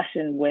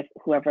discussion with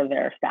whoever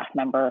their staff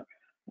member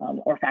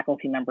or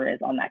faculty member is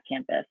on that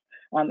campus.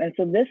 And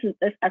so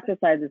this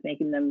exercise is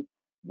making them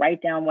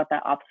write down what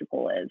that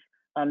obstacle is,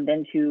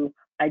 then to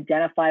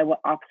identify what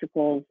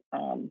obstacles,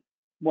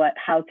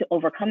 how to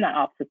overcome that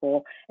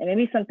obstacle, and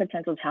maybe some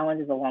potential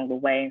challenges along the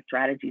way and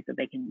strategies that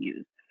they can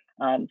use.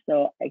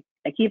 So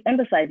I keep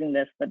emphasizing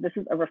this, but this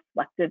is a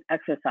reflective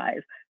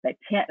exercise that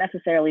can't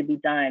necessarily be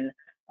done,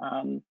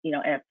 in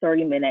a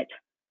 30-minute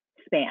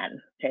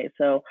span. Okay,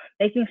 so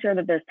making sure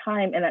that there's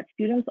time and that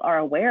students are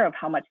aware of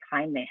how much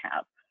time they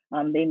have.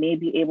 They may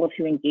be able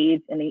to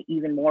engage in an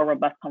even more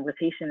robust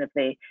conversation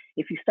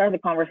if you start the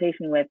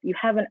conversation with, you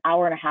have an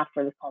hour and a half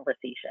for this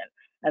conversation,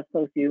 as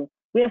opposed to,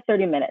 we have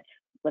 30 minutes,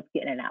 let's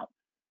get in and out.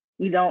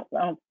 We don't,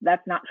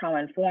 that's not trauma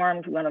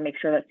informed. We want to make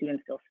sure that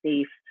students feel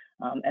safe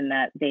and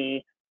that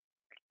they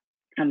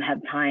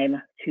have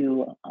time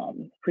to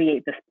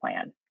create this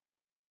plan.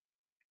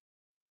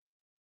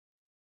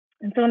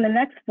 And so in the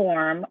next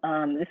form,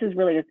 this is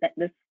really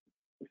this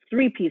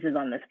 3 pieces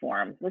on this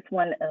form. The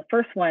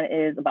first one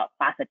is about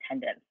class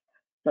attendance.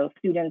 So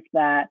students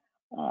that,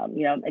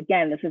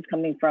 again, this is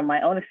coming from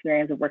my own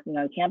experience of working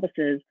on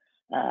campuses.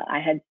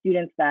 I had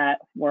students that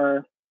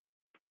were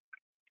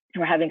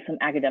having some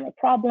academic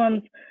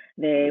problems.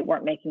 They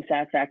weren't making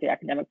satisfactory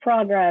academic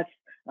progress.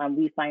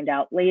 We find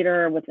out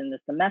later within the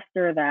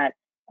semester that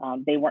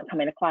they weren't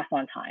coming to class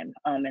on time.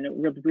 And it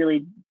was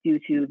really due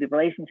to the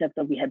relationships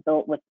that we had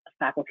built with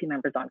faculty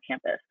members on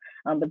campus.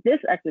 But this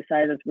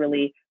exercise is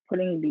really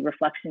putting the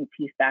reflection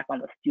piece back on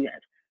the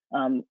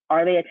student.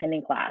 Are they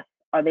attending class?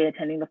 Are they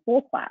attending the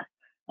full class?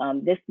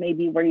 This may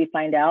be where you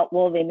find out,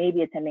 well, they may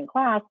be attending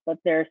class, but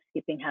they're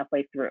skipping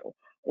halfway through.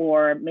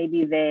 Or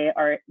maybe they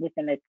are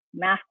within a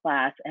math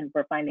class and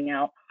we're finding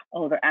out,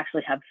 oh, they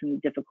actually have some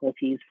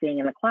difficulties staying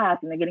in the class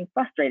and they're getting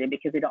frustrated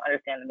because they don't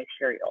understand the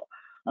material.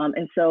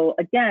 And so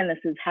again, this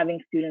is having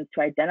students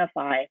to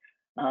identify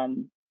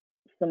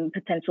some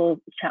potential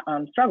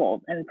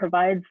struggles and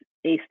provides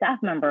a staff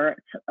member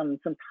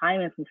some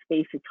time and some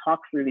space to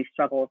talk through these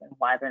struggles and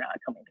why they're not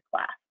coming to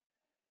class.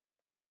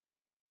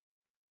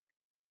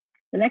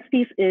 The next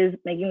piece is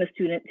making the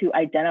student to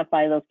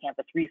identify those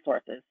campus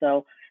resources.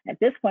 So at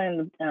this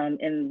point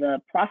in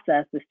the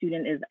process, the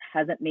student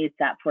hasn't made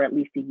SAP for at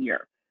least a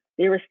year.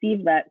 They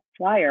received that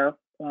flyer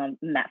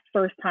in that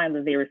first time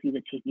that they received a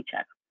Chafee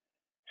check.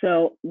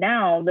 So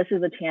now this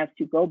is a chance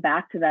to go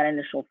back to that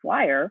initial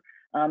flyer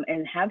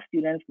and have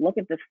students look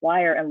at this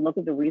flyer and look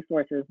at the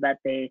resources that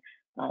they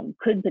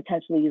could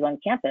potentially use on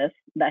campus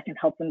that can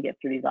help them get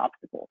through these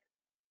obstacles.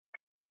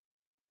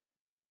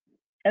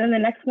 And then the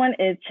next one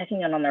is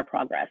checking in on their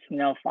progress.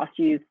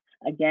 Foster youth,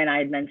 again, I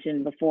had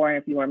mentioned before,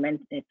 and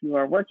if you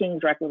are working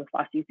directly with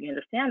foster youth, you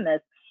understand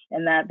this,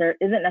 and that there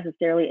isn't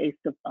necessarily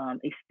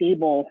a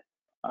stable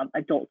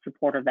adult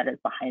supporter that is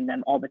behind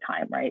them all the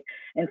time, right?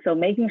 And so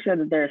making sure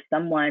that there's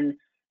someone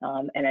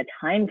and a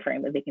time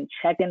frame that they can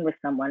check in with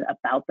someone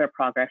about their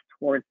progress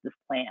towards this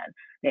plan.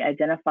 They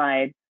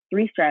identified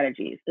 3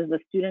 strategies. Is the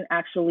student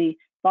actually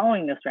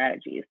following the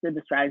strategies? Did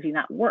the strategy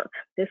not work?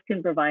 This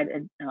can provide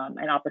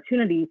an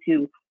opportunity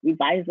to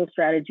revise those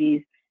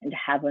strategies and to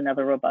have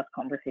another robust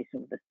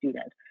conversation with the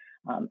student.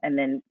 And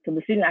then so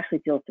the student actually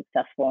feels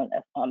successful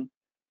and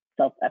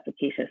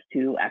self-efficacious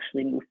to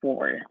actually move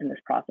forward in this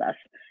process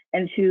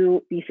and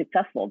to be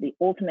successful. The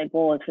ultimate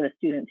goal is for the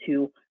student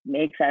to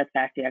make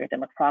satisfactory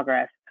academic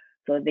progress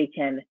so that they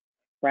can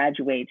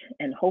graduate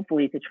and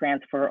hopefully to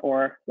transfer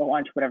or go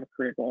on to whatever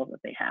career goals that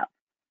they have.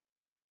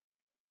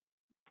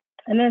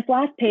 And then this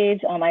last page,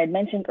 I had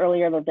mentioned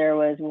earlier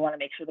that we want to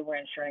make sure that we're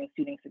ensuring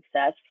student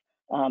success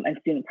and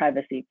student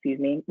privacy, excuse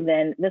me.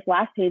 Then this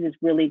last page is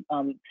really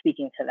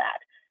speaking to that.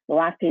 The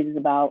last page is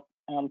about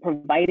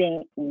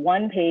providing a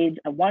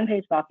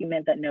one-page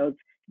document that notes,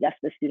 yes,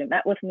 the student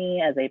met with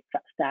me as a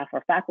staff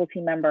or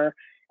faculty member.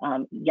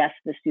 Yes,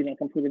 the student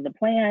completed the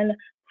plan.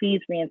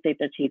 Please reinstate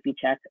their Chafee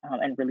check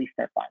and release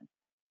their funds.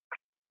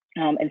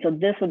 And so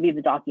this would be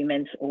the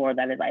document or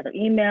that is either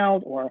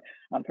emailed or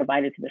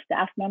provided to the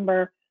staff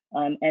member.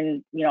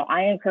 And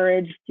I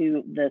encourage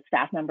the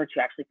staff member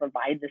to actually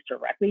provide this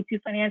directly to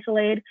financial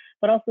aid,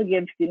 but also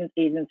give students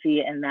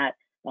agency and that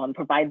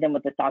provide them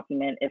with this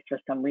document if for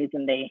some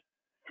reason the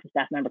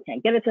staff member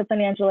can't get it to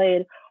financial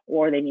aid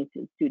or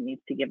student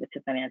needs to give it to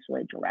financial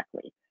aid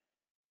directly.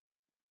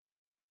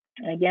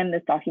 And again,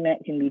 this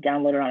document can be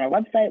downloaded on our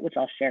website, which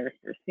I'll share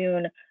here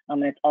soon.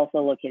 And it's also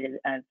located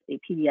as a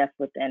PDF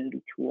within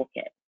the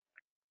toolkit.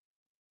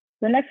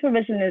 The next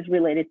provision is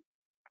related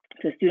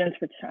to students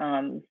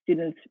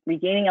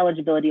regaining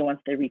eligibility once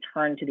they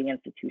return to the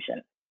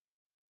institution.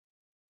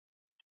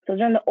 So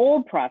during the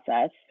old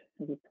process,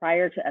 this is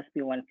prior to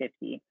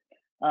SB150,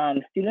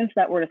 students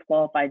that were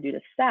disqualified due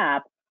to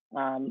SAP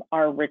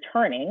are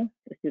returning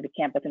to the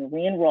campus and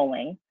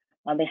re-enrolling.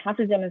 They have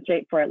to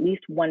demonstrate for at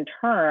least one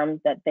term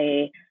that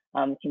they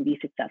can be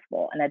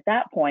successful. And at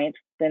that point,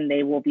 then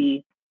they will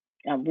be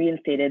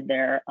reinstated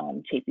their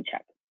Chafee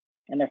check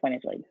and their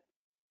financial aid.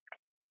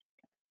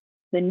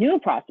 The new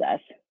process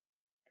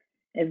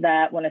is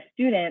that when a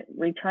student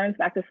returns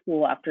back to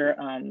school after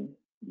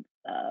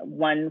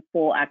one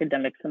full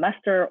academic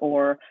semester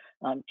or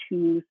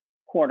 2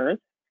 quarters,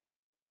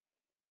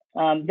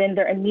 then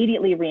they're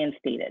immediately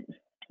reinstated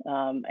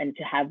and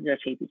to have their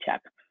Chafee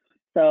check.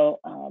 So,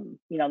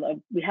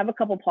 we have a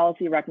couple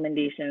policy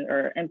recommendations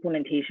or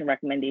implementation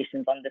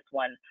recommendations on this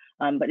one.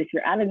 But if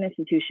you're at an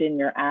institution,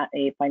 you're at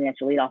a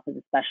financial aid office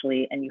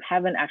especially, and you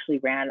haven't actually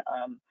ran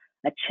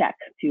a check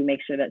to make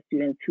sure that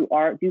students who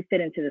do fit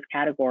into this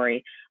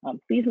category,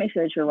 please make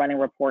sure that you're running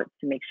reports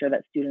to make sure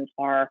that students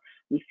are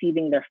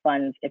receiving their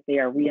funds if they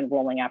are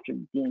re-enrolling after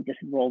being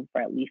disenrolled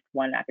for at least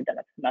 1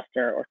 academic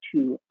semester or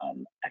 2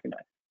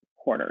 academic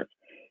quarters.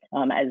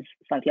 As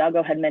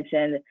Santiago had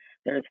mentioned,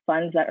 there's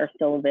funds that are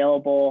still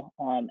available,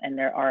 and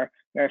there are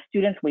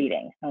students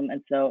waiting.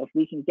 And so if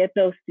we can get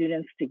those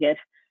students to get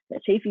their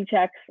Chafee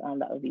checks,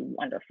 that would be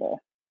wonderful.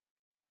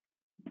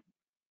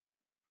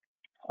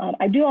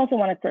 I do also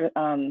want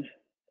to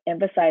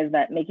emphasize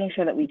that making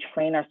sure that we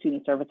train our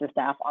student services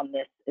staff on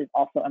this is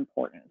also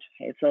important.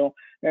 Okay, so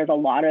there's a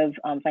lot of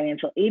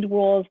financial aid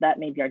rules that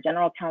maybe our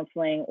general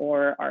counseling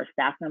or our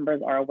staff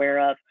members are aware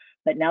of,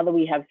 but now that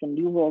we have some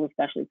new rules,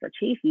 especially for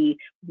Chafee, we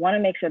want to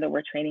make sure that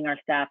we're training our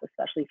staff,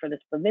 especially for this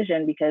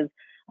provision, because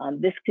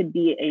this could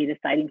be a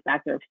deciding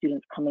factor of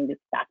students coming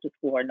back to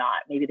school or not.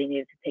 Maybe they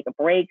needed to take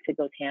a break to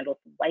go handle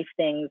some life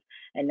things,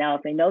 and now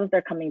if they know that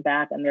they're coming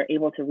back and they're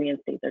able to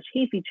reinstate their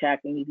Chafee check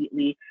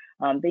immediately,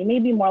 they may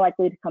be more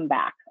likely to come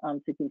back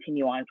to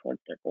continue on towards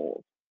their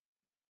goals.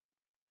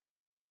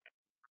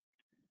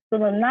 So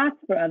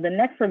the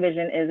next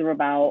provision is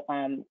about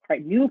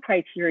new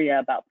criteria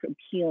about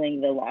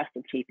appealing the loss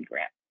of Chafee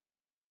grant.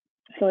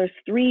 So there's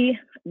 3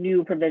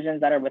 new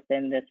provisions that are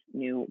within this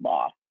new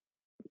law.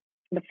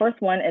 The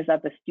first one is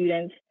that the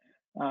student,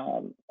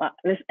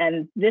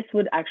 this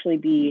would actually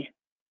be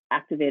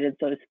activated,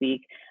 so to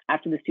speak,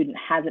 after the student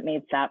hasn't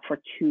made SAP for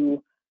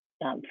 2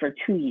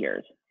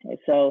 years. Okay,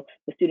 so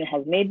the student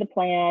has made the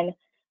plan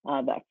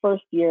that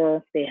first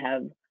year, they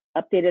have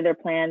updated their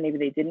plan. Maybe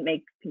they didn't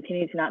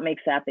continue to not make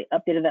SAP. They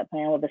updated that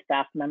plan with a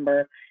staff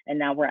member, and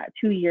now we're at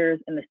 2 years,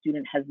 and the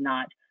student has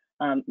not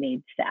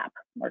made SAP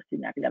or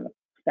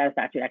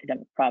satisfactory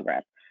academic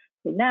progress.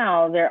 So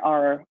now there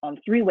are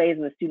 3 ways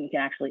that the student can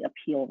actually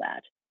appeal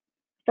that.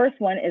 First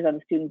one is that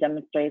the student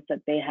demonstrates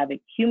that they have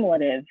a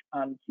cumulative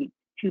 2.0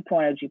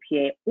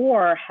 GPA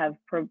or have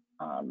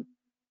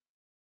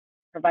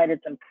provided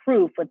some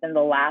proof within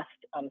the last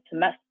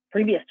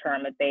previous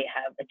term that they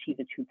have achieved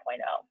a 2.0.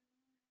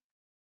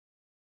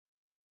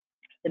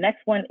 The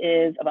next one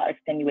is about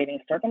extenuating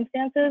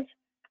circumstances.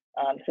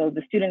 So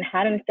the student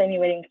had an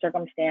extenuating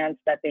circumstance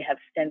that they have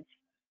since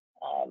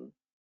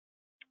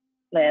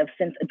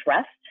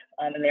addressed,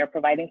 and they are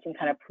providing some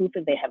kind of proof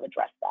that they have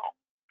addressed that.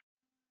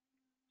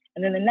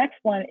 And then the next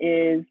one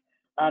is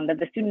that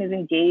the student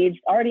is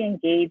already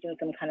engaged in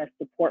some kind of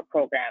support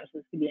program. So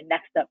this could be a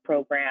next step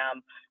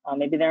program.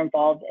 Maybe they're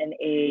involved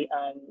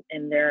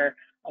in their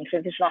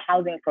transitional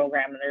housing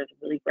program, and there's a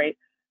really great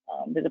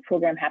there's a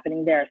program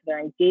happening there. So they're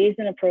engaged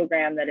in a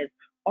program that is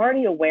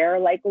already aware,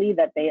 likely,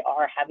 that they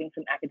are having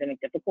some academic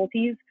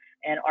difficulties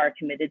and are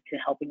committed to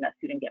helping that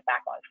student get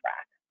back on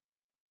track.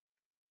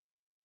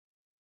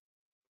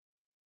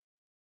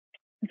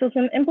 So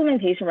some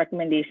implementation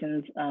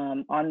recommendations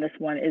on this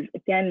one is,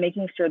 again,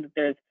 making sure that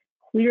there's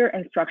clear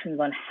instructions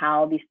on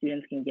how these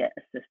students can get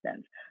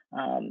assistance,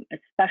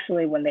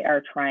 especially when they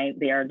are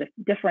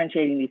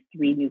differentiating these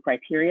 3 new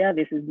criteria.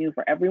 This is new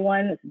for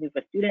everyone, this is new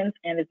for students,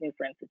 and it's new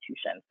for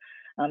institutions.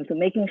 So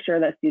making sure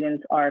that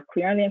students are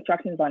clear on the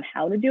instructions on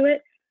how to do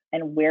it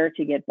and where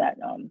to get that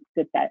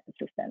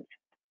assistance.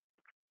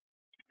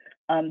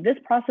 This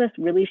process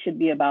really should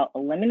be about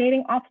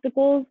eliminating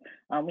obstacles.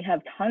 We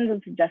have tons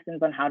of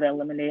suggestions on how to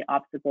eliminate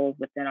obstacles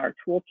within our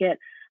toolkit,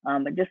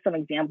 but just some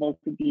examples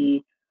would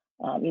be,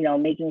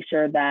 making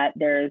sure that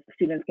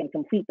students can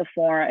complete the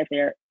form if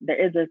there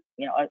is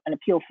an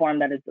appeal form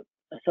that is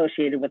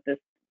associated with this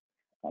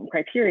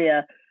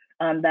criteria,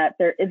 that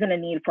there isn't a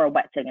need for a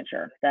wet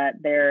signature, that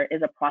there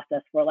is a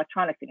process for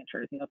electronic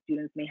signatures.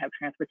 Students may have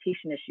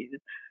transportation issues.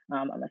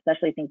 I'm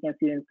especially thinking of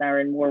students that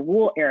are in more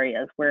rural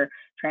areas where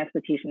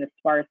transportation is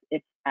sparse,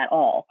 if at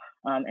all.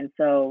 And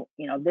so,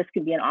 this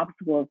could be an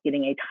obstacle of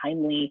getting a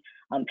timely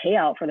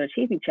payout for their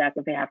Chafee check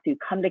if they have to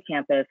come to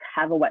campus,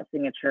 have a wet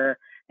signature,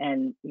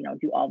 and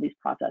do all these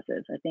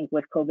processes. I think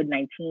with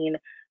COVID-19,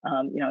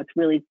 it's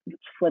really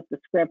flipped the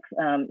script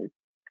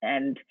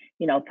and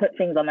put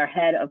things on their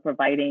head of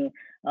providing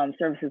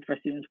services for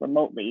students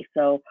remotely.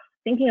 So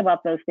thinking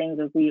about those things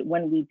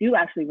when we do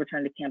actually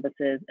return to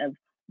campuses, of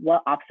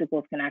what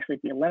obstacles can actually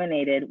be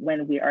eliminated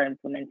when we are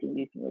implementing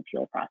these new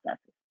appeal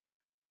processes.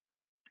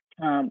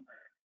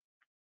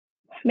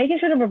 Making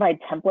sure to provide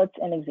templates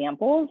and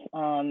examples.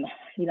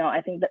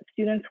 I think that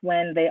students,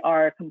 when they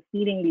are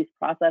completing these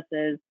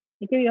processes,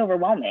 it can be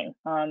overwhelming.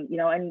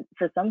 And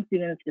for some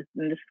students,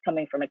 and this is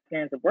coming from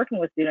experience of working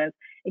with students,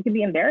 it can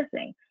be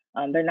embarrassing.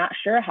 They're not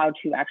sure how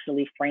to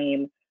actually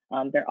frame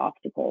their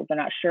obstacles. They're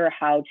not sure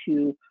how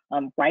to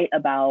write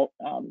about,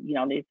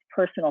 these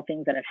personal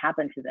things that have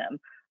happened to them.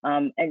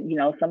 And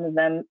some of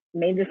them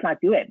may just not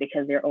do it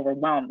because they're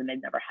overwhelmed and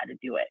they've never had to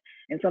do it.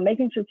 And so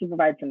making sure to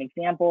provide some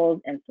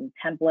examples and some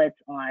templates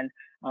on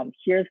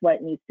here's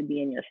what needs to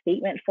be in your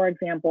statement, for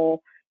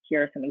example.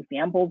 Here are some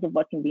examples of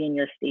what can be in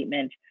your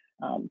statement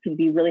can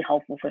be really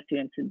helpful for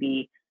students to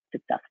be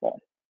successful.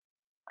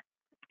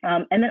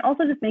 And then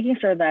also just making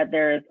sure that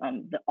there's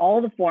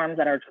all the forms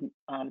that are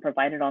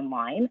provided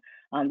online,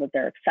 that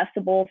they're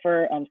accessible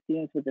for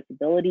students with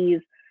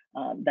disabilities,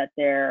 that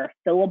they're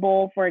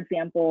fillable, for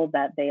example,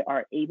 that they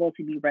are able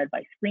to be read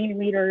by screen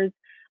readers.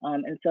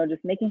 And so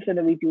just making sure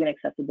that we do an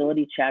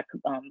accessibility check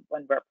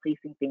when we're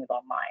placing things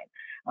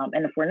online.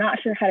 And if we're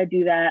not sure how to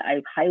do that,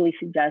 I highly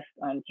suggest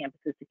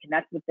campuses to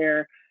connect with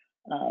their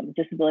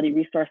Disability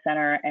Resource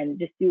Center and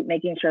just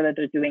making sure that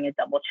they're doing a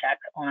double check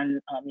on,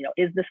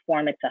 is this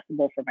form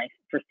accessible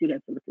for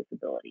students with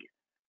disabilities?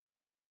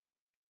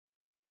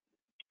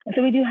 And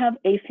so we do have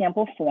a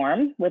sample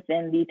form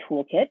within the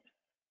toolkit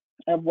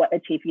of what a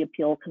Chafee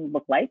appeal can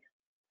look like.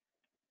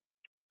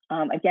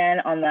 Again,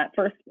 on that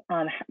first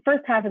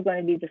half is going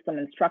to be just some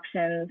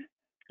instructions.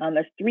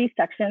 There's 3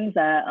 sections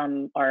that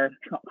are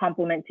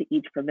complement to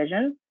each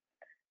provision.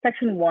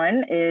 Section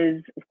 1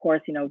 is, of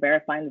course,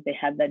 verifying that they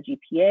have that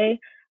GPA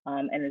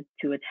and is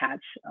to attach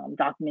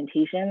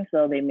documentation.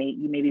 So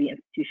maybe the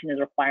institution is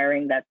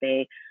requiring that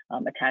they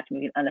attach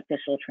maybe an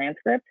unofficial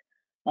transcript.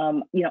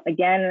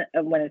 Again,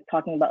 when it's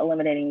talking about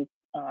eliminating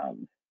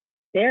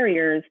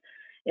barriers,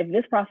 if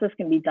this process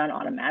can be done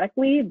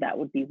automatically, that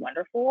would be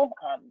wonderful.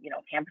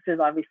 Campuses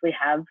obviously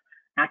have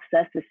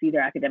access to see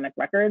their academic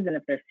records, and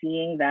if they're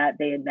seeing that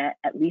they had met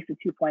at least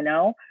a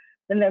 2.0,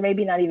 then there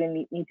maybe not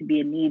even need to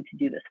be a need to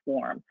do this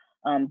form.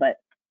 But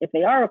if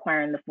they are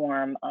requiring the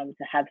form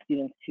to have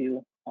students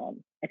to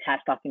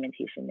attach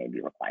documentation may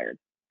be required.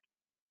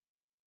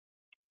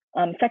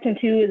 Section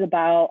 2 is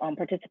about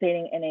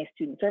participating in a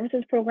student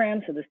services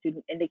program. So the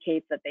student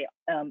indicates that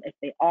if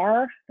they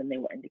are, then they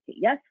will indicate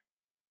yes.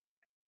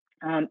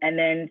 And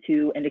then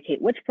to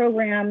indicate which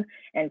program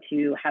and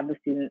to have the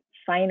student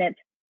sign it,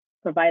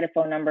 provide a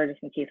phone number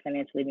just in case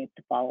financially needs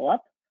to follow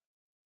up.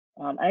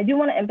 I do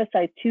want to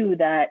emphasize too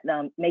that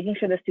making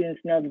sure the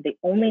students know that they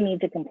only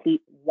need to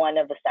complete one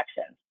of the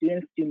sections.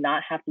 Students do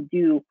not have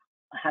to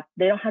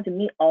they don't have to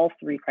meet all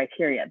 3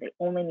 criteria. They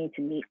only need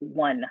to meet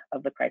one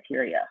of the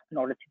criteria in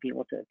order to be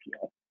able to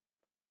appeal.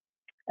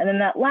 And then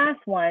that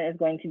last one is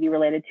going to be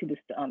related to the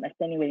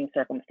extenuating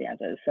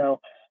circumstances. So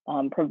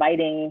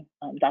providing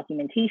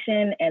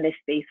documentation and a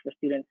space for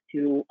students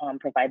to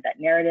provide that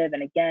narrative.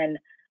 And again,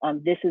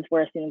 this is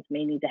where students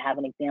may need to have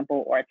an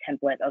example or a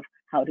template of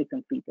how to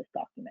complete this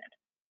document.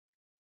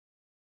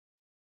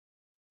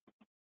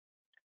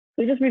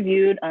 We just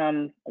reviewed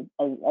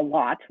a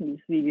lot, we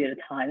just reviewed a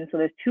ton. So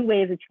there's 2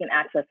 ways that you can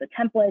access the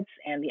templates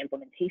and the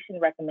implementation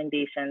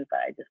recommendations that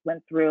I just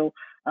went through.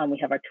 We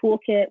have our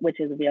toolkit, which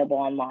is available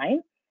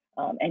online,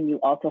 and you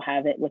also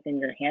have it within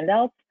your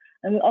handouts.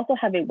 And we also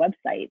have a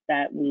website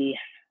that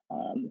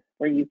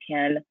where you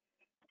can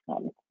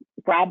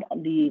grab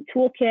the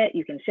toolkit,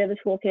 you can share the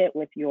toolkit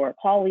with your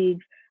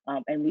colleagues,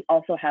 and we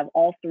also have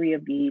all 3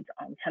 of these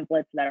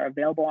templates that are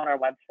available on our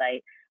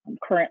website.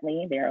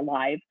 Currently, they are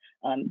live,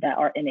 that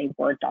are in a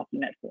Word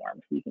document form.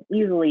 So you can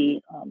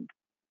easily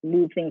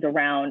move things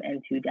around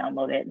and to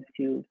download it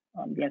to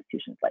the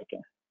institution's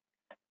liking.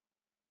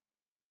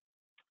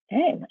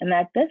 Okay, and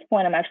at this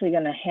point, I'm actually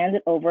going to hand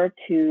it over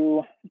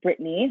to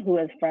Brittany, who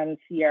is from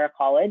Sierra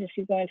College.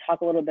 She's going to talk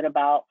a little bit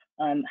about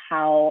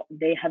how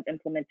they have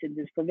implemented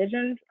these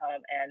provisions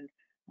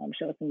and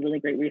show us some really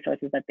great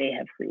resources that they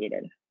have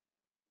created.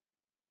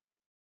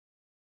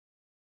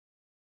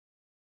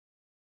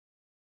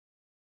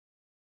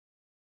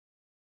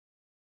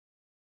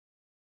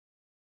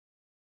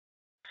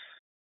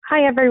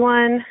 Hi,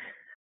 everyone.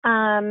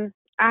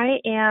 I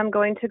am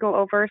going to go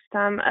over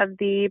some of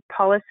the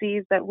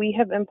policies that we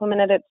have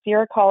implemented at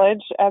Sierra College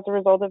as a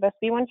result of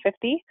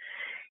SB150.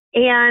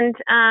 And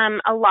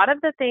a lot of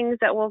the things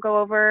that we'll go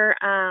over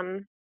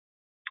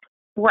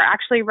were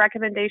actually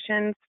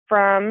recommendations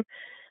from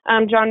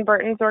John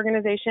Burton's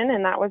organization,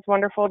 and that was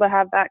wonderful to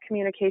have that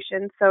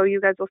communication. So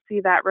you guys will see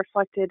that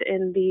reflected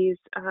in these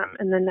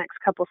in the next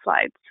couple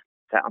slides.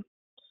 So.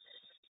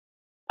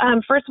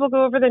 First, we'll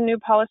go over the new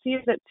policies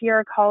at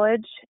Sierra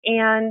College.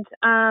 And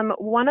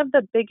one of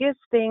the biggest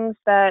things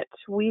that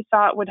we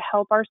thought would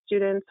help our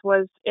students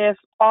was if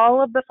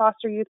all of the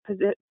foster youth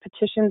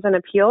petitions and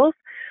appeals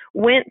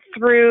went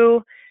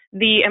through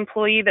the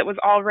employee that was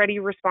already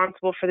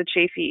responsible for the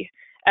Chafee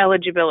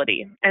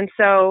eligibility. And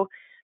so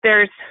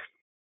there's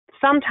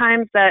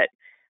sometimes that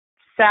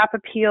SAP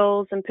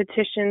appeals and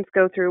petitions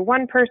go through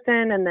one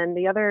person, and then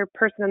the other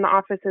person in the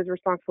office is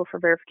responsible for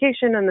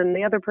verification, and then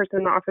the other person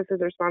in the office is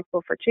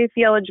responsible for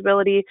Chafee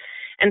eligibility.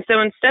 And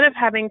so instead of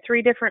having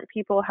 3 different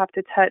people have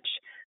to touch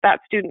that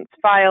student's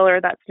file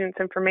or that student's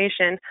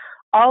information,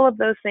 all of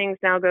those things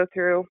now go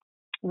through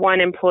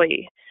one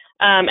employee.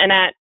 And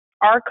at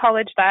our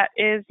college, that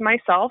is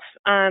myself.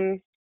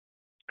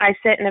 I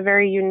sit in a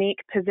very unique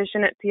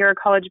position at Sierra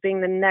College,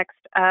 being the next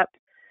up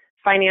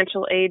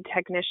financial aid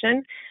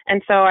technician.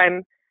 And so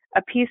I'm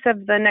a piece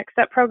of the Next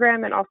Step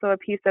program and also a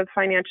piece of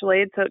financial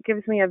aid. So it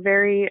gives me a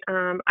very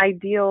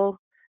ideal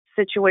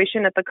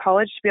situation at the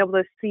college to be able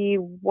to see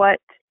what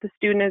the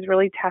student is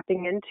really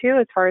tapping into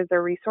as far as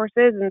their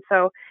resources. And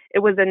so it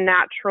was a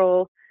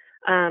natural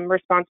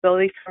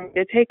responsibility for me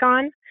to take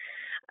on.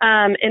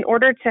 In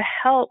order to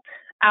help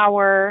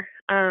our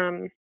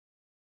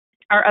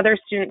other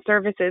student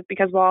services,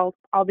 because while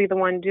I'll be the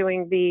one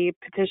doing the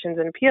petitions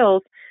and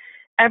appeals,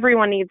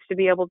 everyone needs to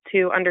be able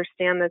to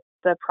understand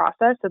the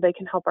process so they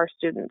can help our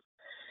students.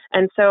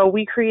 And so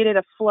we created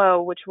a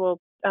flow, which I'll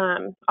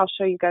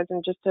show you guys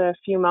in just a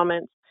few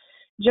moments,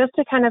 just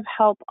to kind of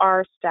help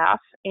our staff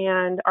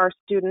and our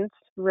students,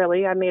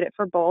 really, I made it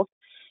for both,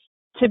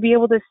 to be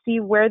able to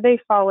see where they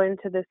fall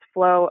into this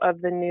flow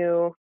of the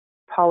new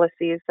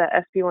policies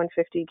that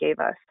SB150 gave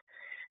us.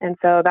 And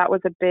so that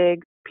was a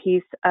big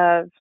piece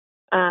of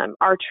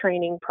our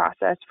training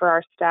process for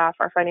our staff,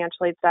 our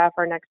financial aid staff,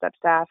 our Next Step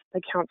staff,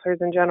 the counselors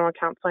in general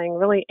counseling,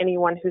 really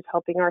anyone who's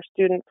helping our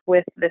students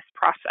with this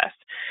process.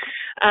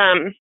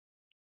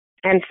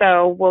 And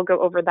so we'll go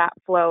over that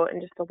flow in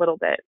just a little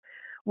bit.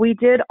 We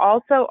did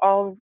also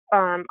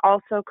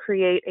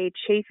create a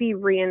Chafee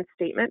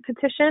reinstatement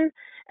petition.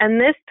 And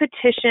this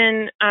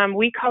petition,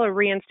 we call a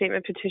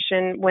reinstatement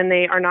petition when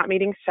they are not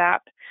meeting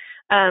SAP.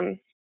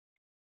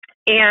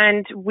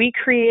 And we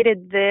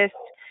created this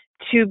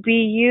to be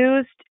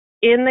used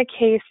in the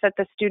case that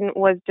the student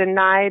was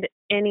denied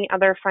any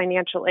other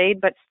financial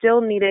aid, but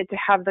still needed to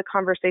have the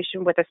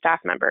conversation with a staff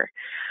member.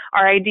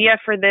 Our idea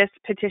for this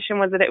petition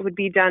was that it would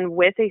be done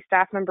with a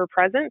staff member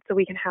present, so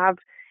we can have,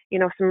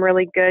 some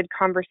really good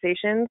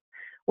conversations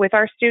with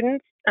our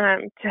students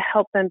to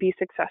help them be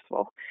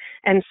successful.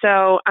 And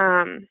so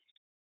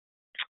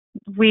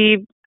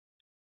we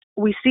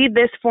see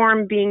this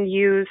form being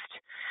used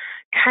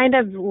kind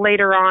of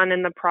later on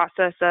in the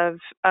process of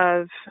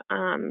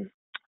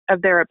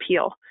their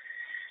appeal.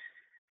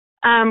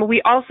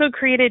 We also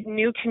created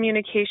new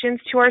communications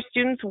to our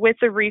students with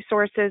the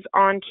resources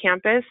on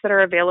campus that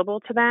are available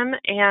to them.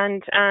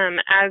 And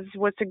as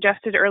was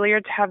suggested earlier,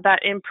 to have that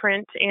in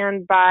print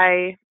and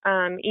by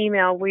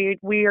email,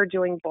 we are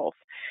doing both.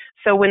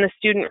 So when the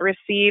student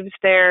receives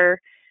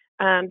their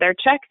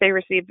check, they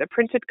receive the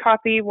printed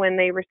copy. When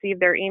they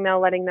receive their email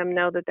letting them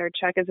know that their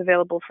check is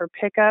available for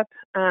pickup,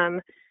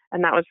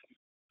 and that was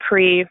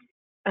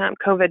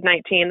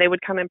pre-COVID-19, they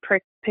would come and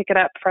pick it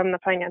up from the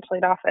financial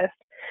aid office.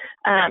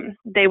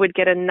 They would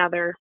get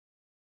another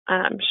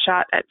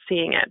shot at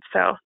seeing it.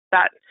 So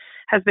that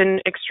has been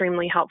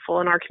extremely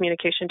helpful in our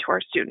communication to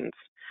our students.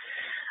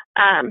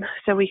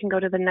 So we can go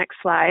to the next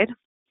slide.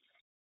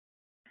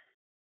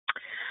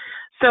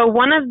 So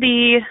one of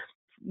the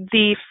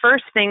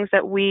first things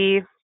that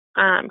we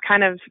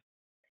kind of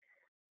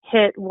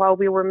hit while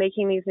we were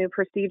making these new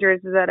procedures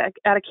is that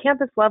at a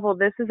campus level,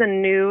 this is a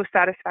new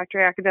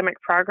satisfactory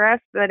academic progress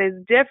that is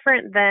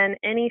different than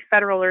any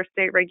federal or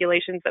state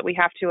regulations that we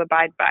have to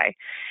abide by.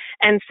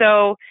 And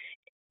so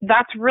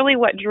that's really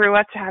what drew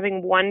us to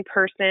having one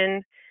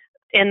person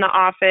in the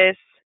office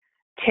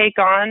take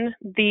on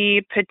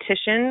the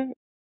petition,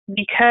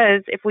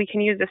 because if we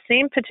can use the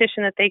same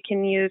petition that they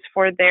can use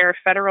for their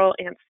federal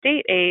and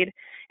state aid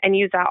and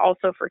use that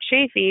also for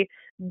Chafee,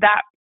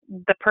 that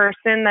the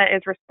person that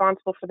is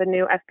responsible for the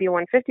new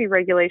SB150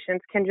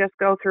 regulations can just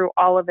go through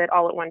all of it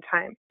all at one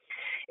time.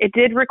 It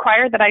did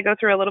require that I go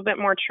through a little bit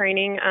more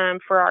training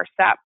for our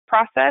SAP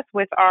process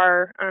with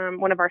our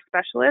one of our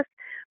specialists,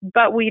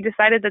 but we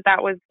decided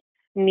that was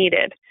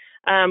needed.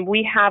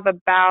 We have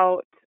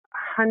about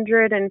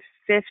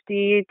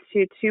 150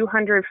 to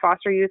 200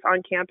 foster youth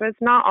on campus.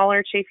 Not all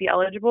are Chafee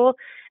eligible,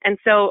 and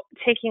so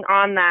taking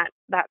on that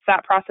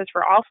SAP process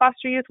for all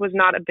foster youth was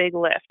not a big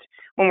lift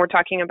when we're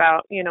talking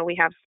about, we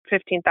have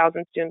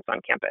 15,000 students on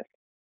campus.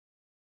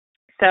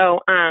 So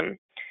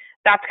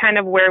that's kind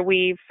of where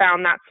we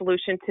found that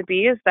solution to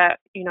be, is that,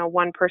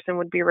 one person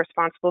would be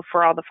responsible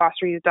for all the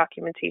foster youth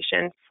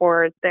documentation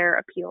for their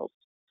appeals.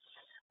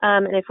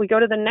 And if we go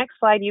to the next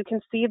slide, you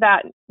can see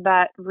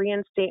that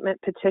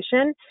reinstatement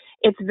petition.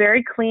 It's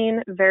very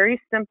clean,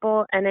 very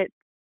simple, and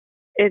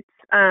it's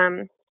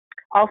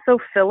also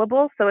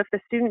fillable. So if the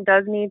student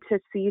does need to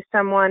see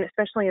someone,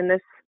 especially in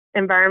this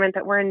environment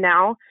that we're in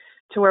now,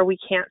 to where we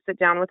can't sit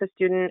down with a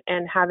student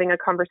and having a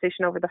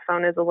conversation over the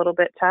phone is a little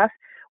bit tough,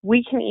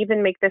 we can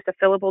even make this a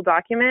fillable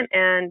document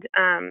and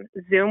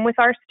Zoom with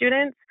our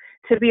students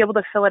to be able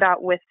to fill it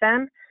out with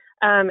them.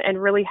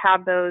 And really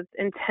have those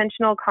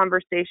intentional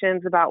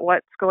conversations about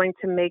what's going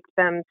to make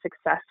them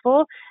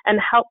successful and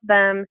help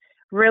them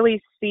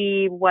really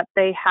see what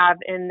they have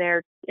in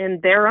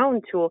their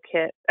own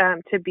toolkit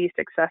to be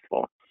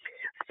successful.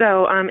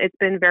 So it's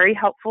been very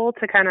helpful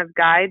to kind of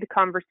guide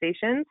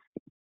conversations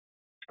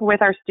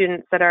with our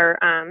students that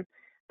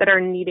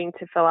are needing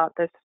to fill out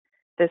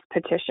this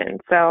petition.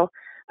 So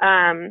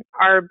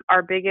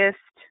our biggest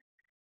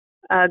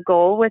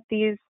goal with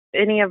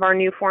any of our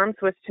new forms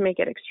was to make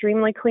it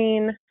extremely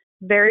clean,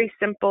 very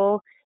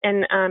simple,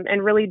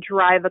 and really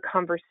drive a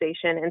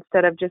conversation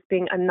instead of just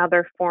being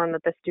another form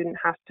that the student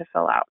has to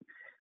fill out.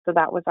 So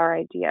that was our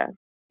idea.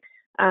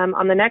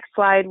 On the next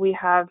slide, we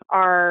have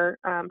our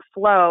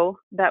flow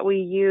that we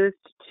used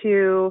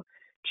to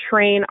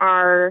train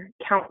our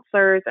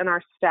counselors and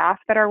our staff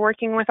that are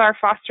working with our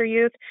foster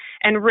youth,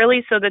 and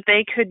really so that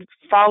they could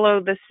follow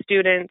the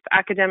students'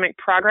 academic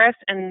progress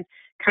and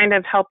kind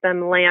of help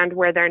them land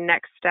where their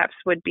next steps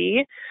would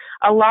be.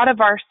 A lot of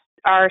our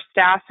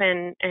staff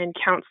and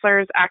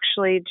counselors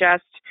actually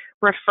just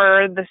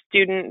refer the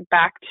student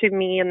back to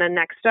me in the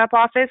next step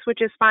office,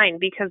 which is fine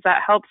because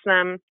that helps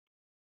them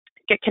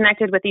get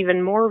connected with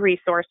even more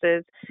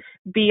resources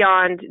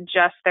beyond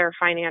just their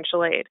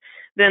financial aid.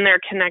 Then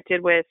they're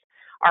connected with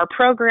our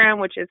program,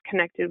 which is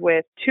connected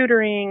with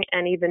tutoring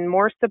and even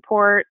more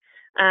support.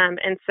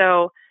 And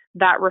so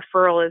that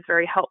referral is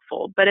very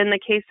helpful. But in the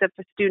case if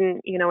a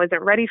student,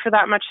 isn't ready for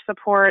that much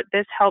support,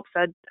 this helps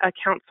a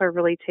counselor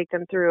really take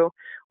them through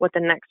what the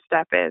next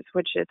step is,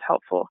 which is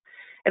helpful.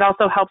 It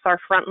also helps our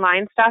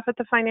frontline staff at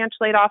the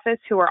financial aid office,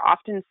 who are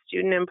often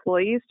student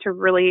employees, to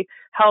really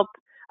help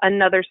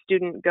another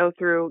student go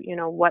through,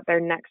 what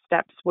their next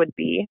steps would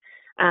be.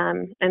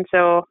 And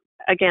so,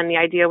 again, the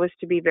idea was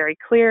to be very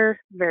clear,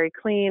 very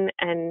clean,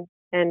 and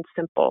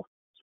simple.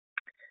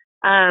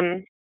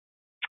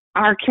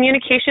 Our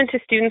communication to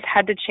students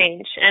had to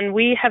change, and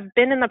we have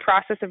been in the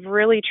process of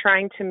really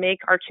trying to make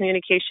our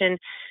communication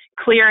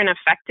clear and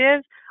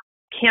effective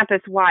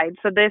campus-wide.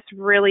 So this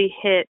really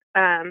hit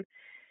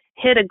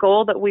a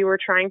goal that we were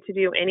trying to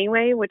do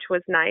anyway, which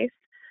was nice.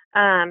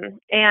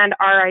 And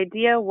our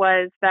idea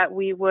was that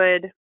we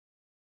would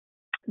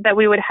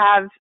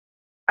have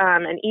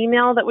an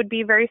email that would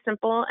be very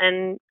simple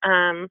and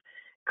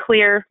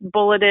clear,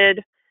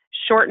 bulleted,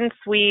 short and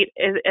sweet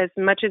as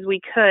much as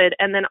we could,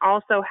 and then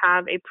also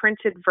have a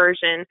printed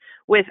version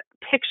with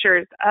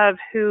pictures of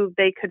who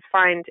they could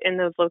find in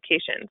those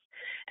locations.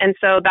 And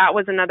so that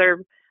was another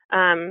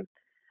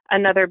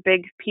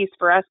big piece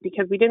for us,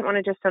 because we didn't want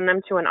to just send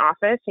them to an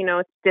office.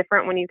 It's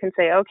different when you can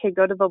say, okay,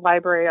 go to the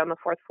library on the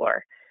 4th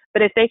floor.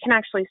 But if they can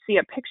actually see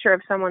a picture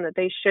of someone that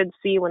they should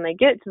see when they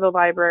get to the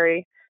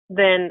library,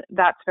 then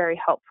that's very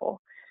helpful.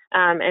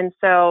 And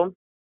so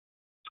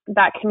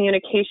that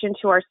communication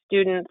to our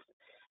students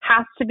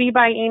has to be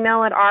by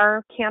email at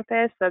our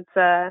campus. That's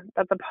a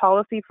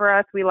policy for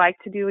us. We like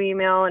to do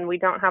email, and we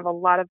don't have a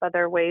lot of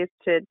other ways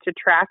to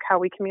track how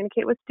we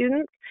communicate with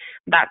students.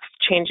 That's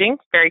changing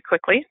very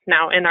quickly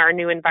now in our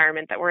new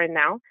environment that we're in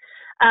now.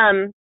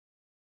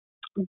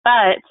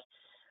 But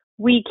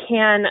we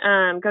can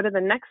go to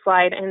the next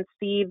slide and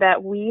see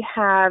that we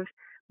have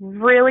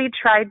really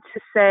tried to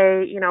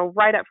say,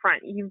 right up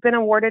front, you've been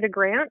awarded a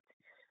grant.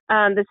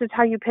 This is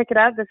how you pick it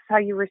up. This is how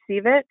you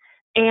receive it.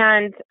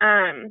 And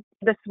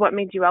this is what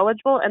made you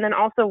eligible. And then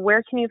also,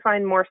 where can you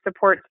find more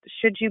support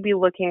should you be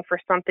looking for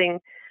something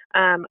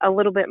a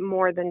little bit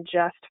more than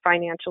just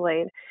financial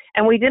aid?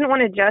 And we didn't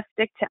want to just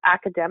stick to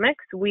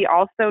academics. We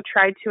also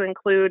tried to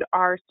include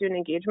our student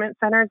engagement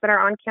centers that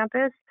are on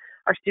campus.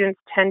 Our students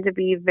tend to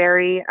be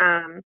very,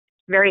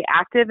 very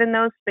active in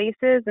those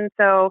spaces. And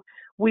so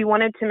we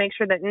wanted to make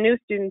sure that new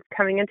students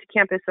coming into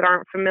campus that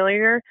aren't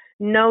familiar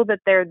know that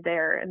they're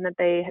there, and that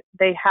they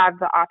have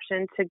the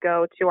option to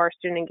go to our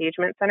student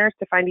engagement centers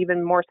to find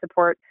even more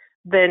support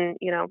than,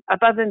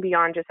 above and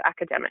beyond just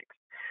academics,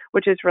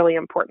 which is really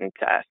important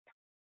to us.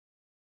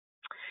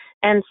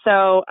 And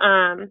so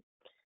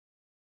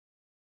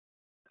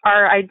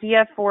our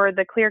idea for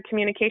the clear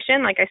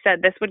communication, like I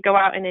said, this would go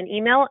out in an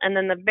email, and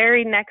then the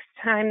very next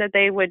time that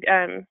they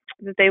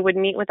would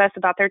meet with us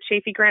about their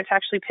Chafee grant to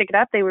actually pick it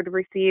up, they would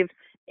receive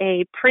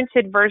a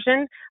printed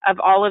version of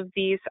all of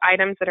these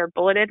items that are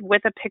bulleted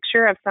with a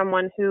picture of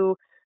someone who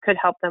could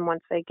help them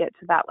once they get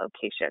to that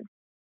location.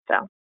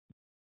 So.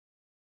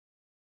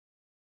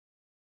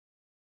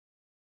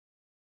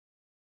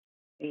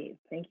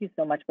 Thank you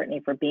so much,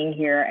 Brittany, for being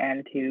here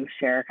and to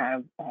share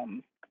kind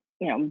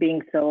of,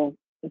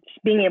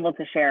 being able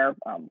to share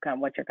kind of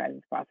what your guys'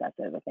 process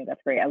is. I think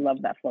that's great. I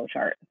love that flow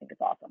chart. I think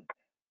it's awesome.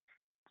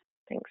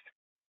 Thanks.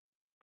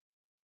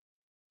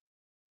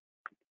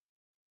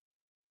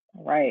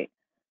 All right.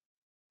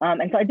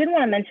 And so I did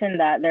want to mention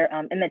that there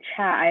in the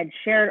chat, I had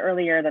shared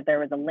earlier that there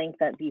was a link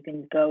that you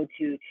can go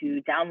to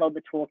download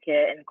the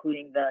toolkit,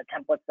 including the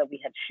templates that we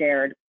had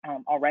shared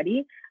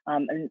already.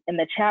 And in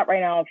the chat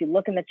right now, if you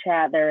look in the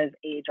chat, there is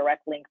a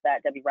direct link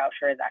that Debbie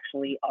Rauscher has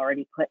actually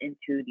already put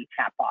into the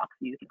chat box.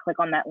 You can click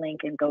on that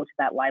link and go to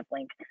that live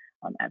link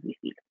as we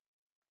speak.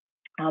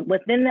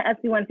 Within the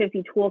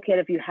SB150 Toolkit,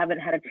 if you haven't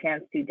had a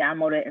chance to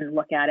download it and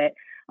look at it,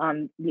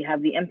 we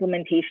have the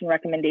implementation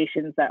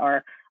recommendations that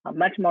are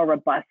much more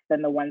robust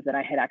than the ones that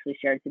I had actually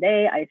shared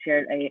today. I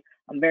shared a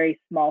very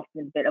small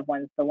snippet of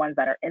the ones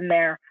that are in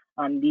there.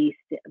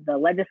 The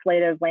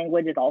legislative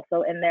language is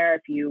also in there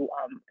if you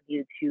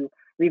needed to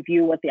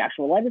review what the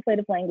actual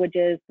legislative language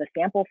is. The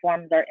sample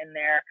forms are in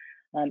there.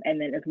 And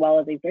then as well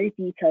as a very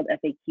detailed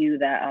FAQ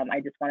that I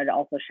just wanted to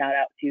also shout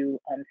out to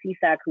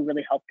CSAC, who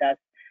really helped us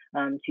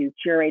to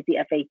curate the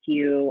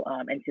FAQ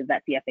and to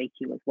vet the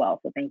FAQ as well.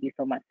 So thank you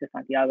so much to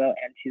Santiago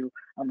and to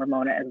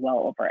Ramona as well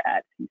over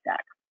at CSAC.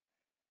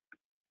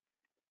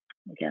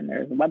 Again,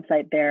 there's a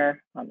website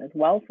there as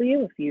well for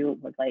you if you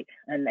would like.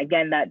 And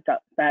again,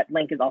 that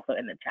link is also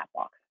in the chat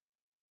box.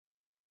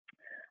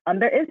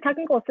 There is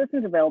technical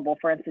assistance available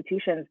for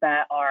institutions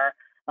that are,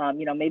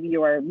 maybe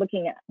you are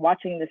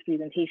watching this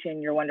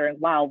presentation, you're wondering,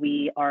 wow,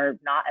 we are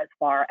not as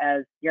far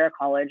as Sierra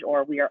College,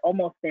 or we are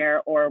almost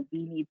there, or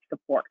we need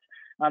support.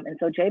 And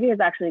so JB is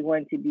actually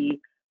going to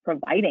be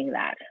providing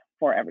that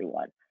for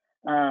everyone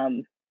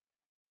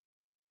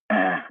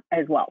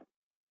as well.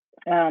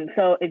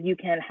 So if you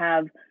can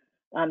have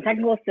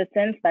technical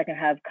assistance that can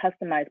have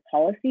customized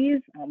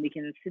policies, we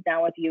can sit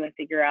down with you and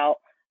figure out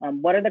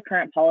what are the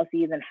current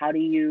policies and how do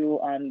you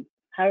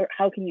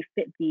how can you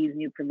fit these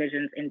new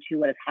provisions into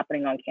what is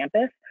happening on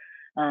campus.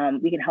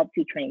 We can help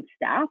to train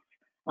staff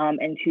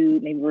and to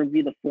maybe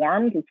review the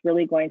forms. It's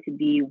really going to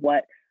be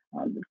what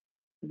it's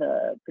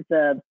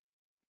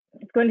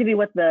going to be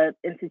what the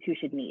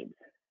institution needs.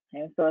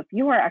 Okay? So if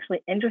you are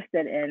actually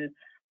interested in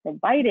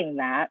providing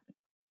that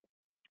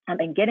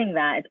and getting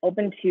that, it's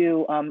open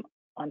to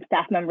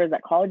staff members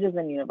at colleges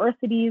and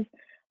universities.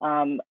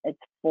 It's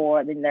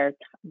for, then there's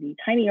the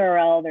tiny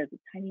URL, there's a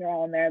tiny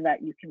URL in there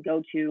that you can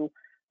go to.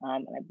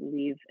 And I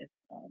believe if,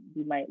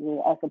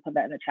 we'll also put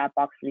that in the chat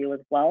box for you as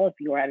well if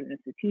you are at an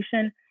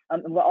institution.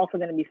 And we're also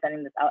going to be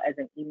sending this out as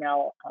an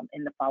email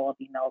in the follow-up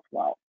email as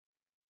well.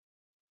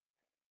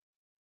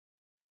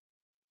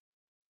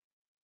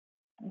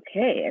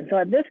 Okay, and so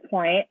at this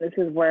point, this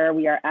is where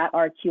we are at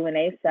our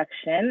Q&A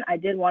section. I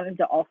did wanted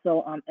to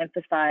also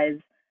emphasize,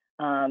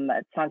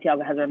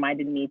 Santiago has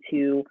reminded me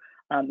to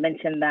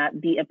mention that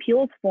the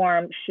appeals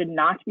form should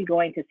not be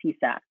going to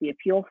CSAC. The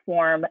appeals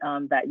form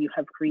that you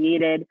have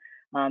created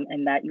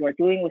and that you are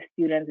doing with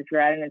students, if you're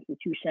at an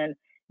institution,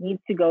 needs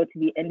to go to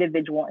the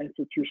individual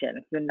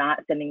institution. You're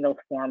not sending those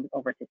forms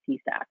over to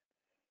CSAC.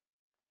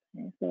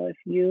 Okay, so if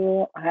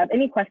you have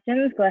any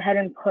questions, go ahead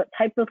and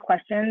type those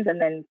questions and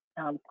then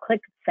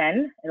click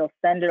send. It'll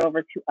send it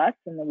over to us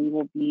and then we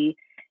will be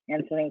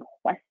answering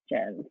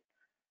questions.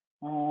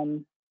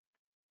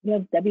 We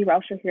have Debbie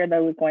Rauscher here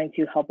that was going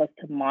to help us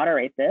to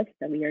moderate this.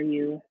 Debbie, are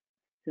you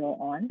still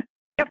on?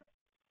 Yep,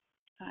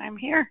 I'm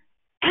here.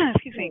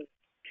 Excuse me.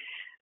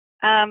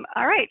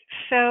 All right,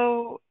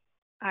 so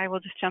I will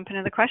just jump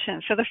into the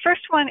questions. So the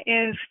first one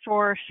is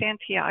for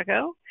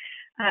Santiago.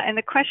 And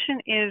the question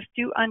is,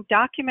 do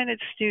undocumented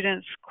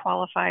students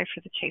qualify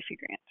for the Chafee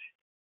grant?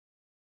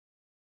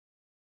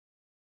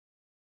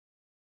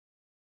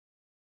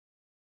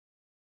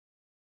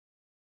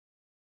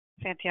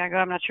 Santiago,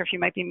 I'm not sure if you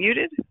might be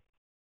muted.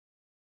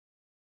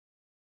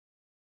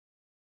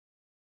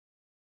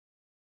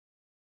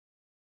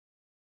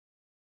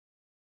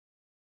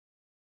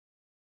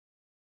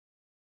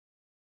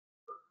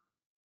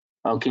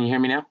 Oh, can you hear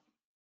me now?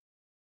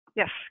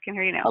 Yes, can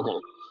hear you now. Okay,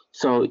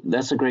 so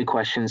that's a great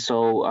question.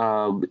 So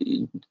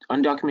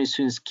undocumented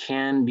students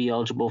can be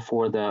eligible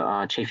for the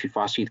Chafee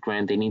Foster Youth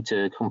Grant. They need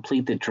to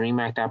complete the DREAM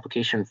Act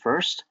application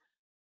first.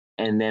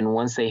 And then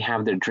once they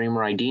have their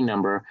Dreamer ID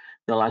number,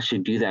 they'll actually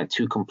do that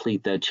to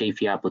complete the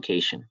Chafee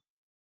application.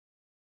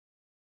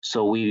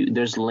 So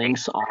there's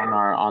links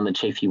on the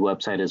Chafee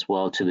website as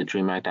well to the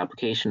DREAM Act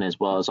application, as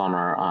well as on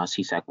our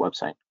CSAC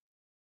website.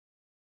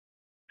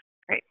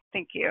 Great,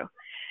 thank you.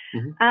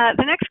 Mm-hmm.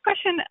 The next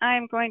question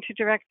I'm going to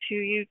direct to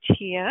you,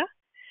 Tia.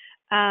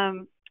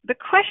 The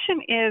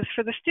question is,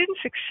 for the Student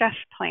Success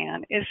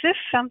Plan, is this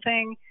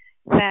something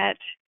that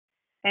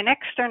an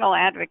external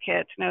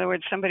advocate, in other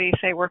words, somebody,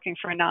 say, working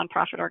for a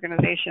nonprofit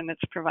organization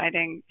that's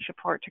providing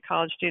support to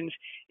college students,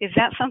 is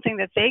that something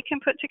that they can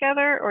put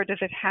together, or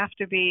does it have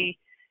to be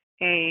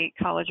a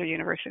college or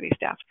university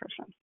staff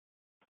person?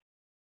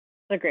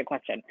 That's a great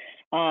question.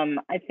 I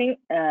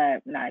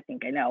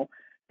know.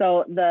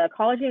 So the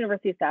college and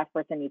university staff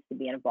person needs to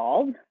be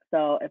involved.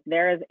 So if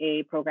there is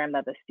a program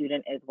that the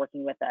student is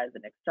working with as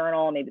an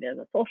external, maybe there's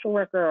a social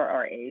worker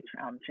or a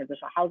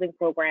transitional housing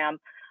program,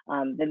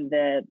 then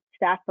the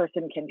staff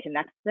person can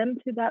connect them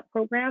to that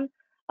program,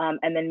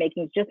 and then make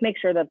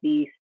sure that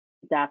the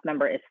staff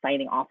member is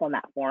signing off on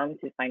that form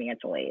to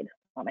financial aid.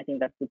 I think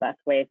that's the best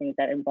way. I think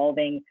that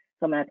involving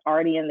someone that's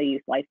already in the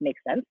youth life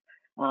makes sense.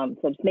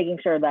 So just making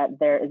sure that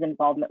there is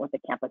involvement with the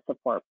campus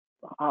support,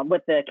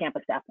 with the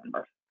campus staff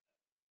member.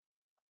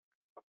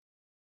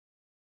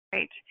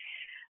 Great.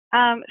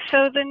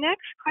 So the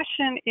next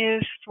question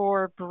is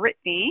for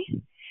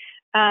Brittany,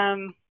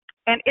 and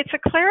it's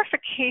a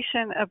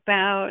clarification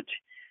about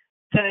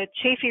the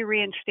Chafee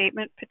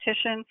reinstatement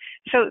petition.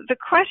 So the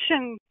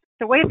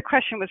way the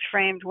question was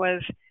framed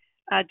was,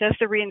 does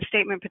the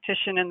reinstatement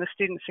petition and the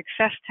student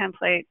success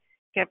template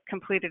get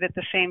completed at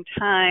the same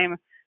time,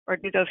 or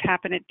do those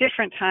happen at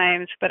different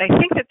times? But I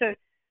think that the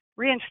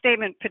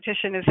reinstatement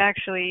petition is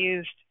actually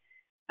used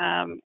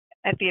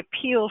at the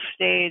appeal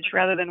stage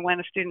rather than when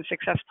a student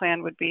success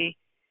plan would be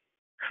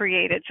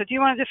created. So do you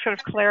want to just sort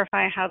of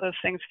clarify how those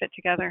things fit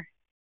together?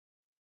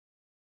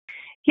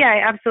 Yeah,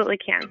 I absolutely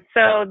can.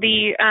 So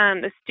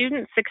the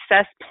student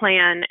success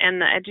plan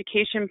and the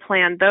education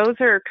plan, those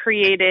are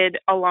created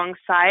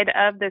alongside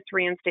of this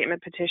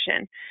reinstatement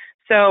petition.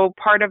 So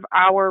part of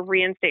our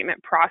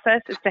reinstatement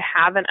process is to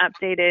have an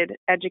updated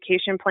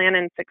education plan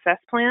and success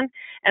plan,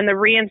 and the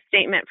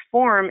reinstatement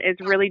form is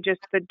really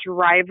just the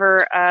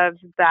driver of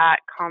that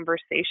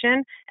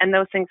conversation, and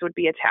those things would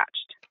be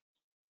attached.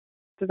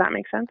 Does that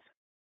make sense?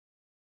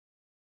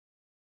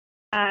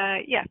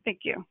 Yeah, thank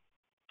you.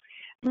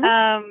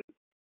 Mm-hmm.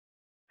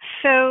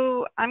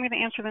 So I'm going to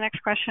answer the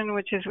next question,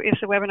 which is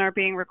the webinar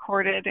being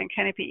recorded and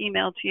can it be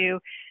emailed to you?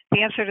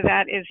 The answer to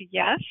that is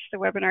yes, the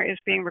webinar is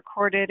being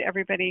recorded.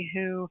 Everybody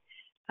who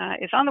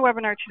is on the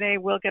webinar today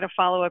will get a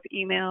follow-up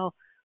email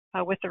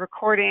with the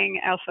recording.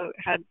 I also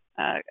had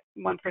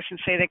one person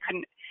say they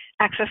couldn't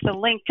access the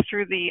link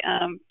through the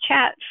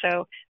chat,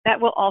 so that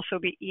will also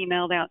be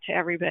emailed out to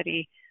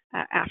everybody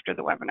after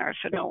the webinar,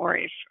 so don't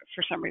worry if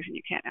for some reason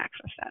you can't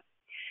access that.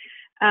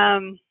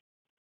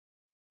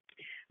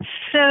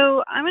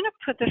 So I'm going to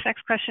put this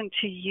next question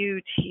to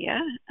you, Tia.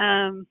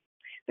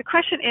 The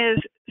question is,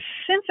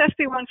 since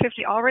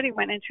SB150 already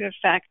went into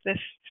effect this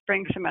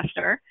spring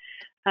semester,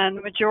 the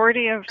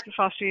majority of the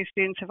foster youth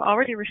students have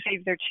already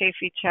received their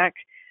Chafee check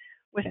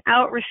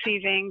without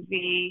receiving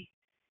the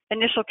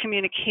initial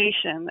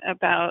communication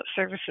about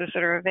services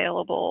that are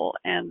available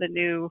and the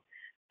new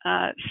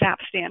SAP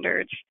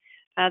standards.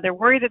 They're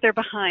worried that they're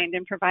behind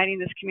in providing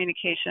this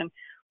communication.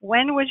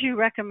 When would you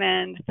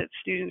recommend that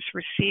students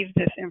receive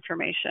this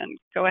information?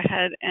 Go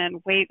ahead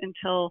and wait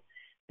until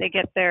they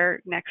get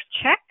their next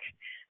check,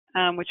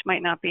 which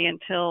might not be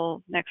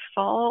until next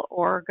fall,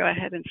 or go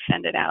ahead and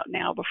send it out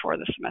now before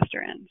the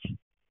semester ends?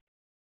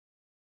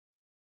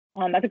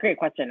 That's a great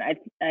question.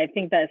 I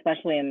think that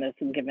especially in this,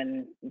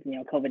 given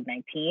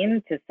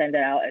COVID-19, to send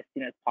it out as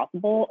soon as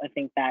possible. I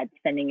think that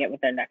sending it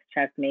with their next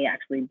check may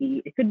actually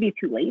be, it could be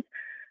too late.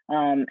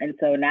 And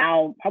so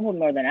now, probably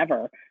more than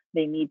ever,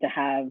 they need to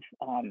have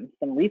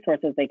some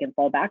resources they can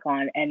fall back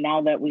on. And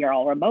now that we are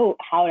all remote,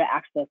 how to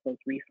access those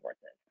resources.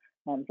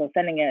 So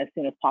sending it as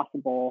soon as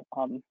possible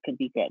could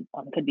be good,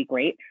 could be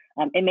great.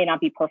 It may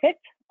not be perfect.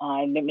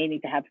 It may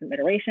need to have some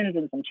iterations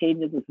and some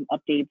changes and some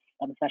updates,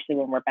 especially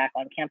when we're back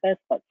on campus,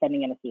 but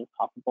sending it as soon as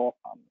possible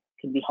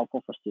could be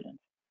helpful for students.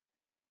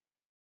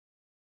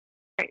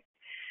 Great.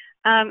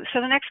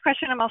 So the next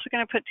question I'm also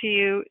going to put to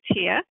you,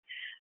 Tia.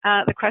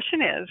 The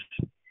question is,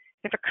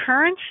 if a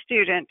current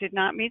student did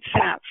not meet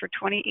SAP for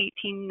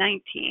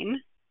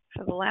 2018-19,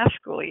 so the last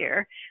school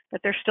year,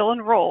 but they're still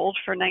enrolled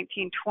for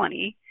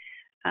 19-20,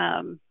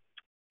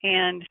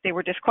 and they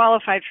were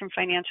disqualified from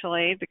financial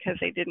aid because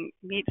they didn't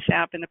meet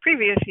SAP in the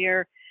previous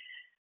year,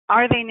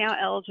 are they now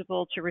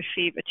eligible to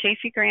receive a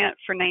Chafee grant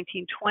for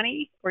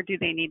 19-20, or do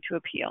they need to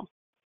appeal?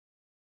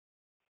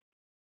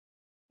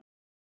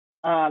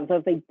 So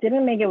if they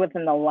didn't make it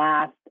within the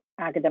last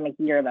academic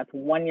year, that's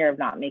 1 year of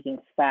not making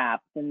SAP,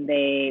 then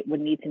they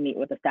would need to meet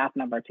with a staff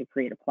member to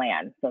create a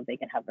plan so they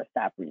can have their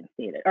SAP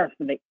reinstated, or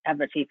so they have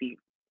their Chafee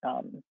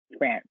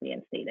grant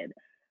reinstated.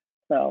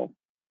 So,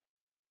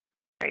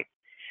 right.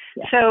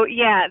 Yeah. So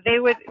yeah, they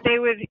would,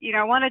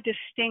 I want to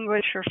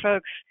distinguish for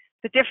folks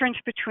the difference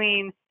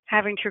between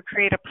having to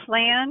create a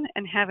plan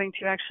and having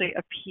to actually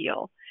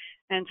appeal.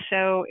 And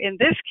so in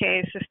this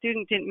case, the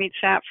student didn't meet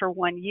SAP for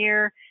 1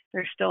 year.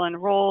 They're still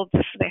enrolled.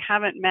 So they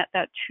haven't met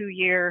that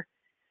 2-year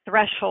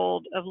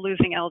threshold of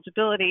losing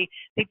eligibility.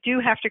 They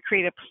do have to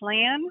create a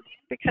plan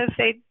because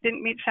they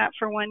didn't meet SAP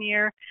for 1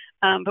 year.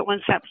 But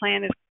once that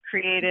plan is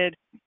created,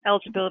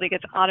 eligibility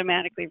gets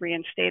automatically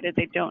reinstated.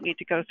 They don't need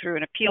to go through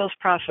an appeals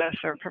process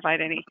or provide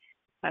any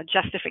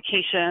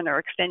justification or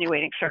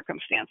extenuating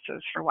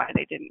circumstances for why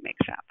they didn't make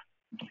SAP.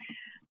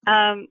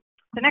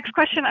 The next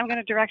question I'm going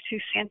to direct to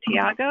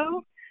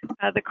Santiago.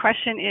 The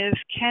question is,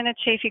 can a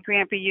Chafee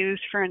grant be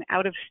used for an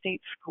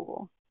out-of-state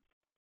school?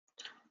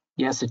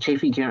 Yes, a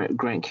Chafee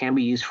grant can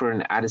be used for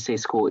an out-of-state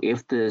school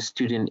if the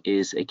student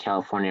is a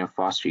California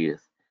foster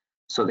youth.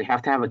 So they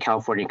have to have a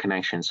California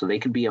connection. So they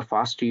could be a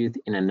foster youth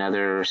in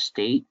another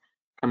state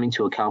coming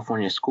to a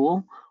California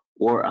school,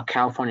 or a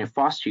California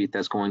foster youth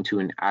that's going to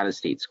an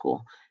out-of-state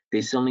school.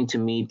 They still need to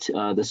meet,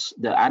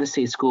 the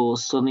out-of-state school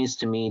still needs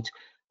to meet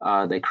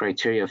the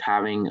criteria of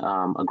having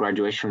a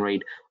graduation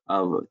rate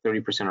of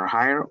 30% or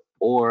higher,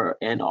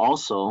 and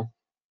also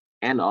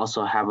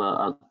have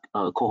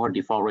a cohort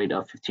default rate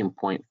of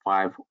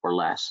 15.5 or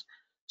less.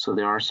 So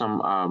there are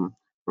some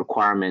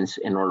requirements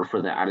in order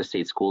for the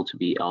out-of-state school to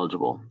be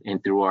eligible.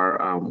 And through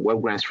our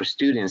Web Grants for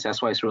Students,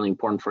 that's why it's really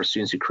important for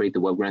students to create the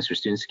Web Grants for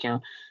Students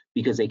account,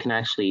 because they can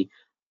actually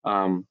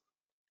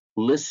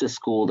list the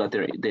school that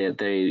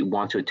they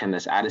want to attend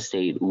that's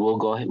out-of-state.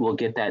 We'll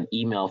get that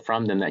email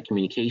from them, that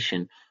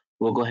communication.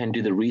 We'll go ahead and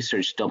do the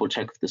research, double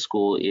check if the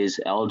school is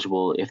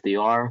eligible. If they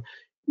are,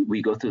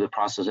 we go through the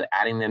process of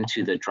adding them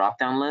to the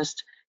drop-down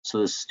list so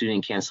the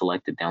student can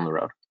select it down the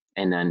road.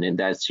 And then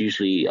that's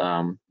usually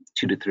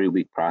 2 to 3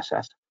 week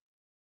process.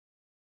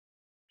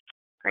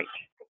 Great.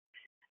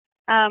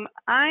 I'm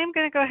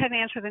going to go ahead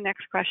and answer the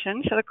next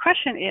question. So the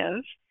question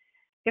is,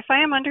 if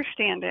I am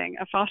understanding,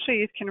 a foster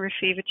youth can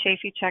receive a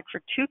Chafee check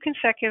for 2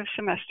 consecutive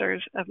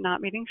semesters of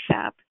not meeting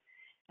SAP,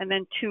 and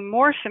then 2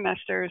 more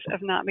semesters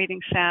of not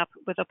meeting SAP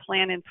with a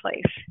plan in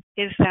place.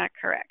 Is that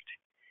correct?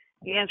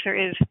 The answer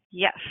is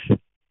yes.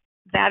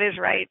 That is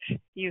right.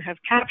 You have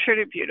captured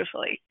it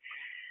beautifully.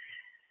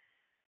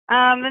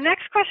 The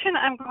next question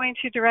I'm going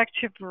to direct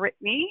to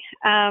Brittany.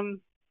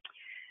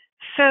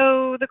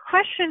 So the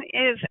question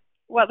is,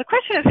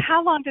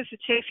 how long does the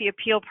Chafee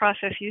appeal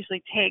process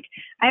usually take?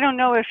 I don't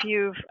know if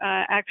you've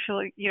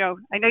actually,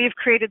 I know you've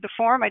created the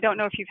form. I don't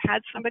know if you've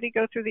had somebody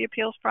go through the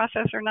appeals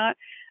process or not.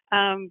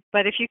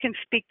 But if you can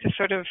speak to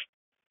sort of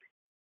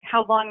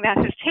how long that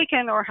has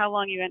taken or how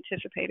long you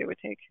anticipate it would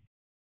take.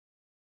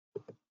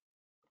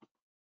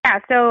 Yeah,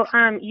 so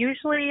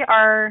usually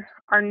our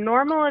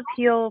normal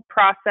appeal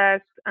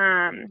process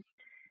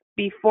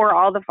before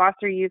all the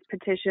foster youth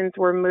petitions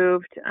were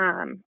moved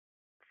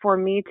for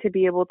me to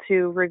be able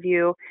to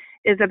review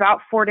is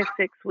about 4 to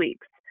 6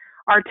 weeks.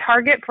 Our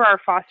target for our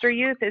foster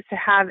youth is to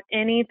have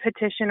any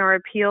petition or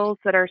appeals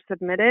that are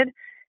submitted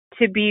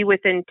to be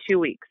within 2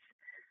 weeks.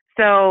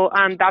 So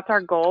that's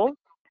our goal.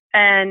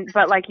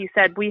 But like you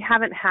said, we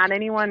haven't had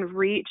anyone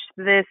reach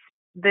this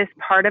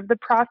part of the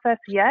process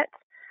yet.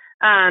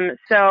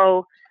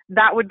 So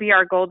that would be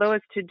our goal, though,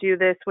 is to do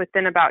this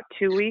within about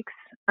 2 weeks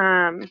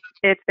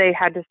if they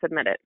had to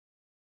submit it.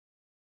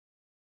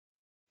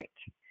 Great.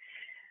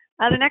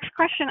 The next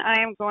question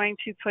I am going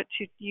to put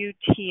to you,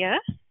 Tia.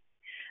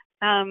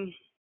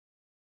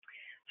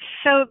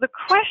 So the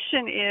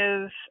question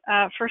is,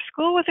 for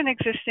school with an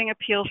existing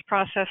appeals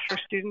process for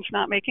students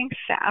not making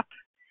SAP,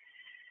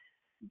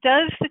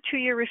 does the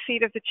 2-year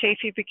receipt of the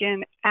Chafee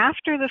begin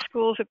after the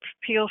school's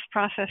appeals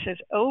process is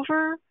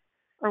over,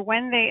 or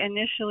when they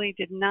initially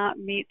did not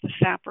meet the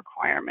SAP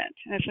requirement?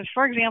 And it says,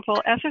 for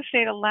example, SF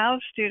State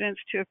allows students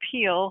to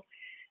appeal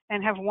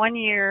and have 1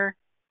 year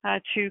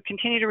to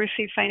continue to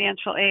receive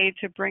financial aid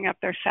to bring up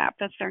their SAP.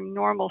 That's their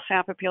normal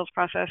SAP appeals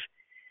process.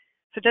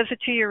 So does the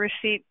 2-year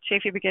receipt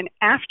Chafee begin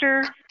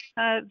after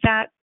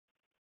that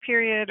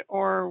period,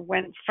 or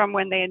from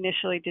when they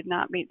initially did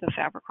not meet the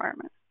SAP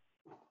requirement?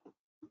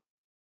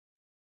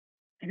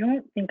 I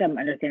don't think I'm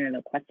understanding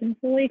the question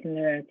fully. Can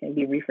there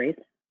maybe rephrase?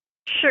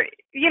 Sure.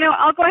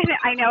 I'll go ahead.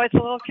 I know it's a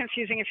little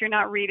confusing if you're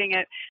not reading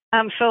it.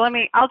 So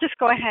I'll just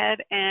go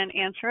ahead and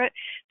answer it.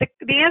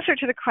 The answer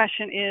to the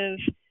question is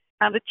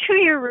the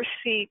 2-year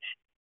receipt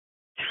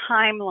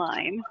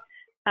timeline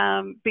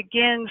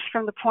begins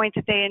from the point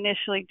that they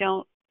initially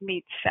don't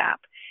meet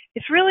SAP.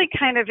 It's really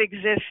kind of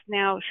exists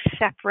now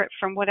separate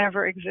from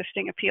whatever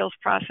existing appeals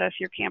process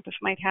your campus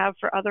might have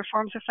for other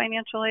forms of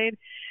financial aid.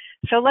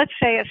 So let's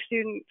say a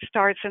student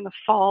starts in the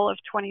fall of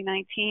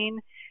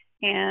 2019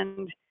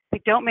 and they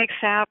don't make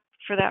SAP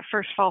for that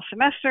first fall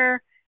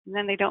semester, and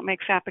then they don't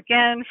make SAP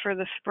again for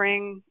the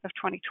spring of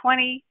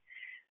 2020.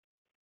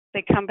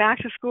 They come back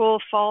to school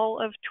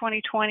fall of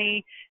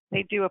 2020.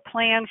 They do a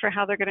plan for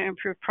how they're going to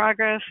improve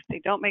progress. They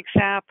don't make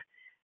SAP.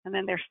 And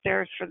then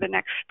there's for the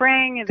next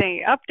spring,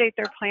 they update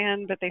their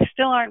plan, but they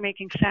still aren't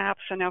making SAP.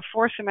 So now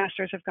 4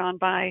 semesters have gone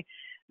by.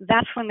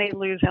 That's when they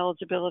lose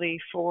eligibility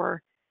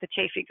for the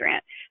Chafee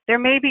grant. There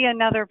may be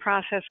another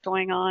process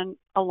going on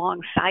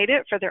alongside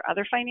it for their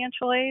other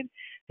financial aid.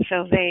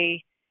 So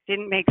they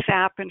didn't make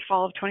SAP in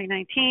fall of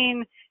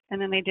 2019,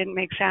 and then they didn't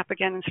make SAP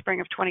again in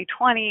spring of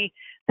 2020.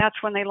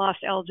 That's when they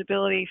lost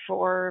eligibility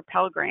for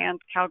Pell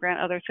Grant, Cal Grant,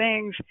 other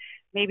things.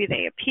 Maybe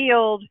they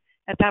appealed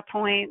at that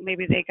point.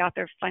 Maybe they got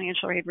their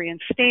financial aid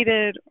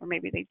reinstated, or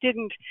maybe they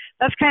didn't.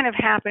 That's kind of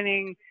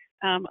happening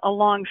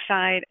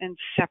alongside and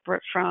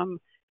separate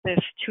from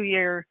this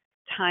 2-year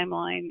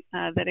timeline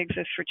that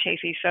exists for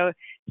Chafee. So it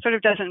sort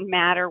of doesn't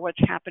matter what's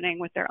happening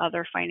with their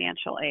other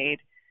financial aid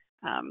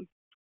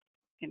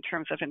in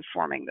terms of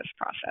informing this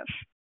process.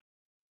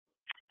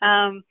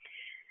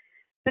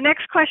 The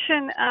next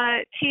question,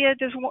 Tia,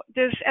 does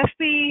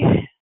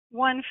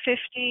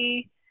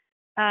SB150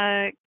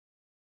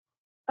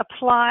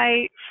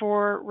 apply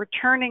for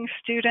returning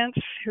students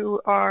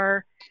who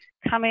are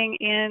coming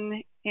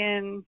in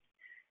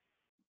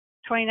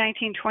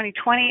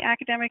 2019-2020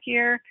 academic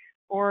year,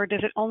 or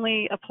does it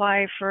only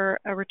apply for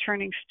a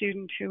returning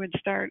student who would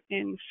start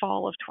in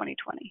fall of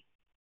 2020?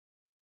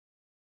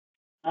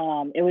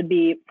 It would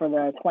be for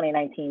the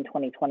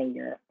 2019-2020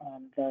 year.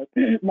 The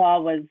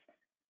law was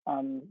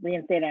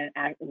reinstated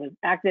and was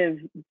active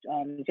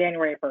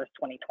January 1st,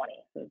 2020.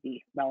 So it would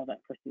be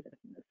relevant for students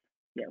in this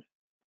year.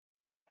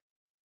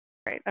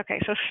 Great. Okay,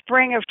 so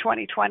spring of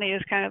 2020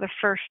 is kind of the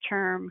first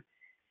term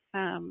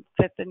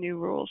that the new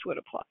rules would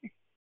apply.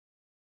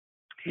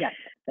 Yes,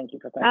 thank you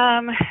for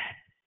clarifying.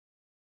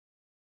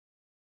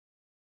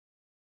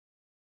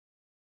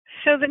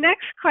 So the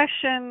next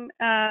question,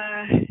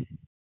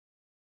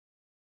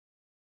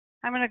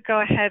 I'm going to go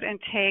ahead and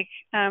take,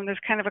 there's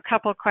kind of a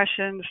couple of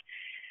questions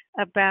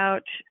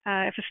about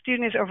if a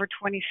student is over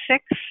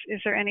 26,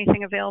 is there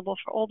anything available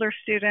for older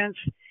students,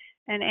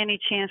 and any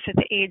chance that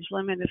the age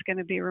limit is going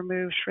to be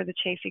removed for the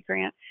Chafee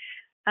grant?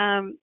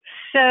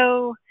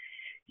 So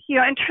You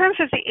know, in terms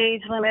of the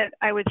age limit,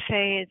 I would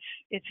say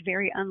it's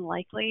very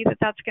unlikely that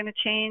that's going to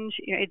change.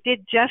 You know, it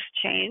did just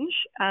change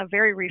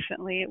very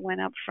recently. It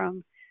went up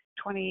from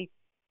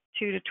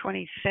 22 to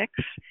 26.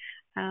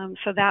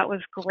 So that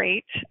was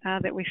great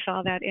that we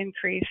saw that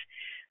increase.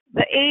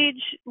 The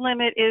age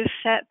limit is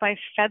set by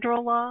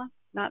federal law,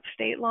 not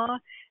state law.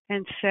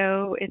 And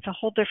so it's a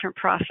whole different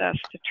process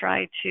to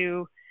try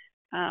to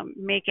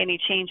make any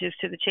changes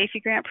to the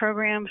Chafee grant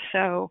program.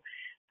 So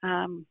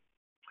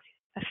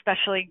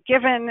especially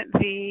given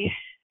the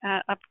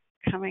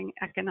upcoming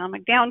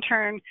economic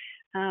downturn,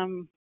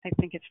 I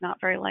think it's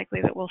not very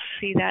likely that we'll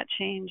see that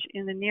change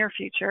in the near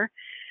future.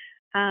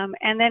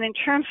 And then in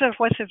terms of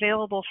what's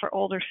available for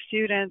older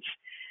students,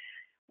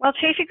 while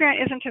Chafee grant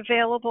isn't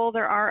available,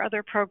 there are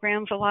other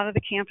programs. A lot of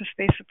the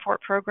campus-based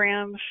support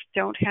programs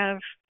don't have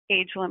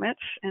age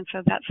limits, and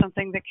so that's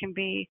something that can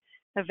be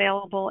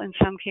available in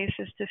some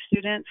cases to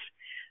students.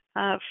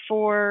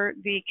 For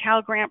the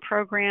Cal Grant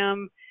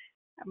program,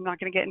 I'm not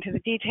going to get into the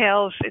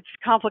details. It's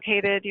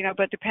complicated, you know,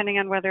 but depending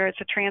on whether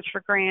it's a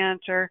transfer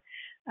grant or,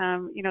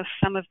 you know,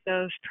 some of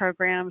those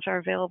programs are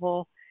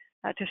available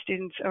to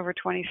students over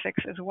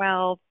 26 as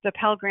well. The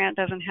Pell Grant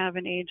doesn't have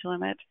an age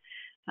limit.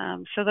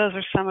 So those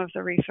are some of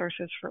the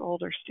resources for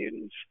older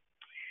students.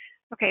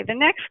 Okay, the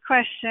next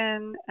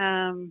question.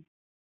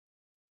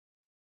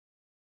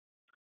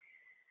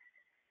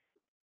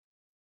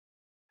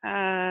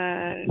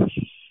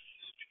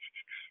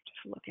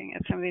 Just looking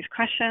at some of these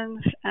questions.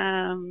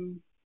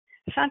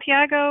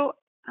 Santiago,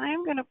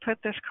 I'm going to put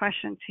this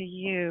question to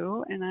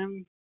you, and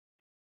I'm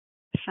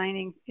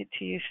assigning it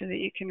to you so that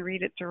you can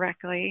read it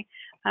directly.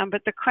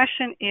 But the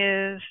question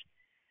is,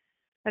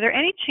 are there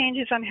any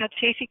changes on how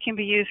Chafee can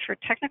be used for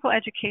technical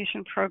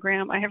education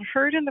program? I have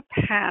heard in the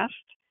past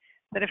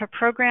that if a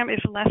program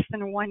is less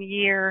than 1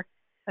 year,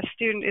 a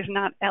student is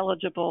not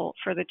eligible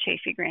for the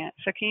Chafee grant.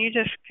 So can you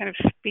just kind of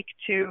speak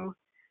to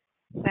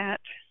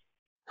that?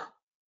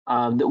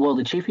 Well,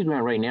 the Chafee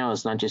grant right now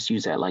is not just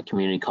used at like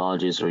community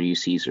colleges or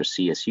UCs or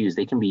CSUs.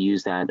 They can be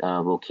used at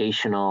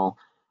vocational,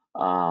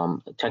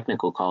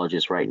 technical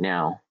colleges right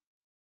now.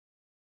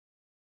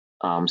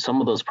 Some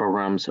of those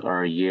programs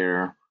are a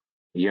year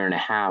and a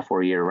half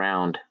or year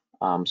round.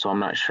 So I'm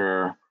not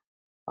sure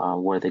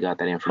where they got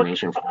that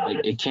information from.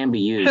 Like, it can be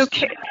used.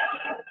 So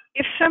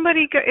if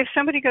somebody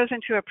goes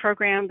into a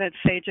program that's,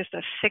 say, just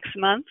a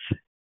 6-month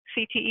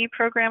CTE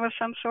program of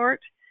some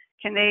sort,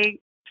 can they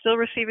still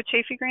receive a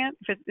Chafee grant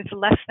if it's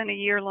less than a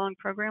year-long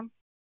program?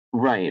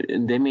 Right.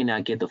 They may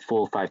not get the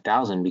full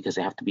 5,000 because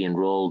they have to be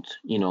enrolled,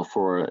 you know,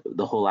 for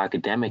the whole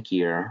academic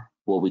year,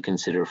 what we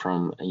consider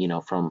from, you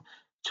know, from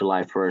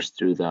July 1st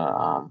through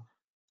the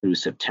through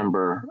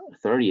September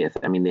 30th.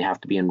 I mean, they have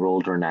to be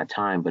enrolled during that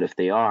time. But if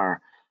they are,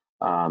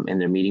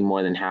 and they're meeting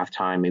more than half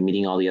time and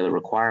meeting all the other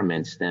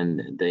requirements,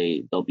 then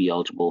they'll be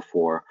eligible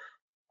for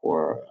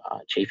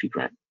Chafee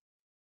grant.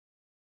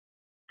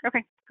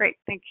 Okay, great,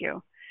 thank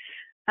you.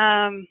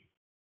 The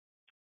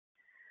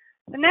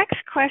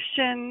next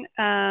question,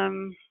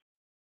 I'm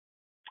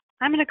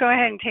going to go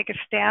ahead and take a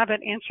stab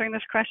at answering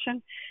this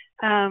question.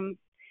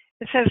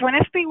 It says, when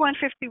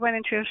SB150 went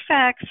into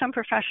effect, some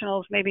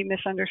professionals may be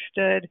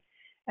misunderstood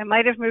and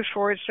might have moved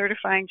forward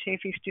certifying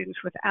Chafee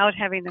students without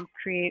having them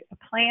create a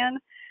plan.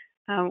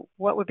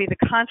 What would be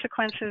the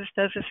consequences?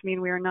 Does this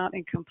mean we are not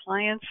in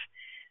compliance?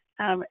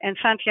 And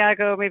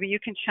Santiago, maybe you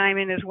can chime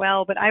in as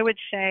well, but I would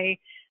say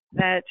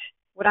that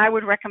what I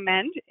would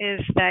recommend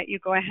is that you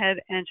go ahead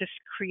and just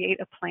create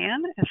a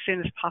plan as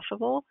soon as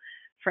possible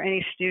for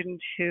any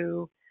student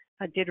who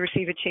did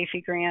receive a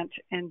Chafee grant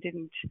and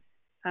didn't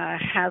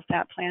have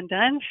that plan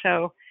done.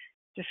 So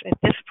just at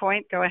this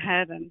point, go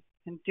ahead and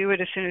do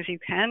it as soon as you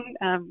can.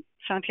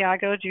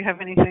 Santiago, do you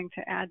have anything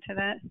to add to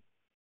that?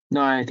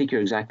 No, I think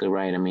you're exactly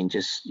right. I mean,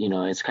 just, you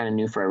know, it's kind of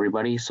new for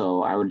everybody.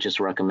 So I would just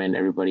recommend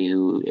everybody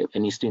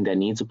any student that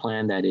needs a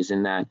plan that is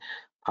in that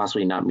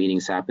possibly not meeting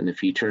SAP in the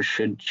future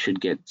should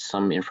get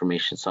some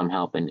information, some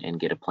help, and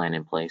get a plan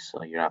in place.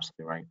 So you're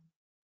absolutely right.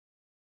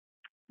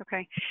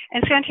 Okay.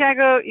 And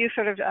Santiago, you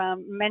sort of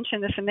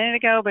mentioned this a minute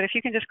ago, but if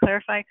you can just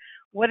clarify,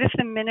 what is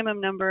the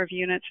minimum number of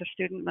units a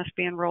student must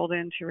be enrolled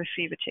in to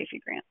receive a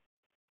Chafee grant?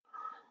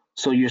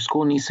 So your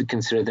school needs to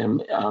consider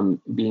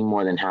them being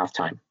more than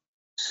half-time.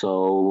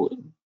 So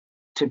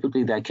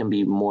typically that can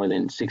be more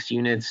than 6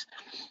 units.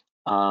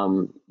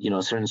 You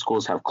know, certain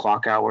schools have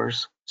clock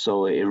hours,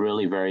 so it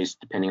really varies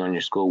depending on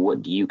your school.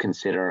 What do you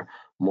consider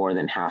more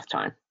than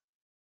half-time?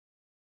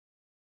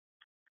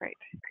 Great.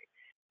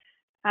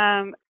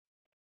 I'm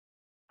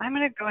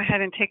going to go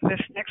ahead and take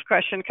this next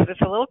question because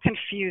it's a little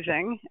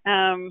confusing.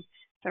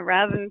 So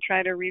rather than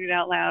try to read it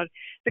out loud,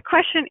 the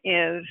question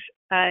is,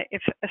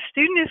 if a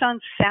student is on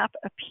SAP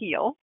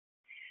appeal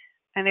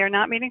and they are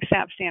not meeting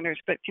SAP standards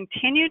but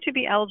continue to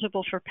be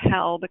eligible for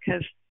Pell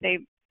because they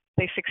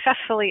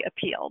successfully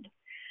appealed,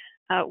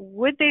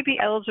 would they be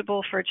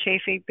eligible for a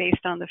Chafee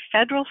based on the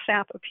federal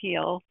SAP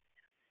appeal,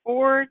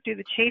 or do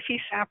the Chafee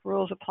SAP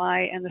rules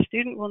apply and the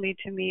student will need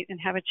to meet and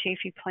have a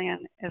Chafee plan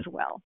as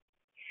well?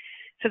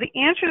 So the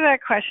answer to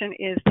that question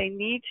is they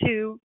need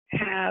to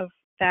have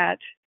that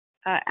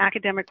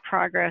academic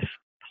progress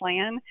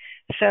plan.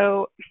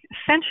 So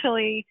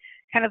essentially,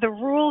 kind of the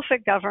rules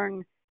that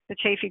govern the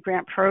Chafee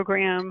grant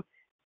program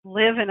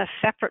live in a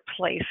separate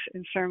place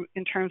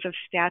in terms of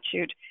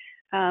statute.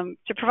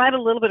 To provide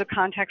a little bit of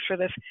context for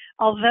this,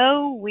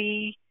 although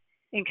we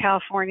in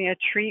California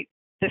treat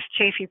this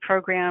Chafee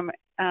program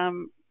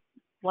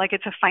like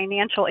it's a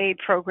financial aid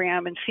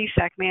program and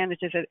CSAC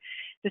manages it,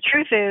 the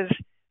truth is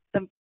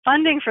the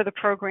funding for the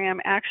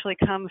program actually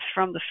comes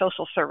from the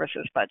social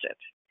services budget.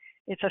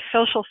 It's a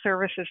social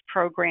services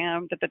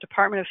program that the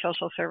Department of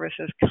Social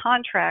Services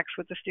contracts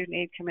with the Student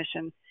Aid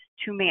Commission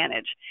to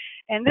manage.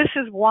 And this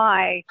is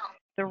why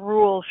the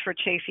rules for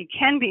Chafee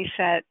can be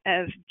set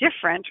as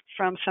different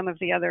from some of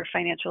the other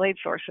financial aid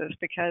sources,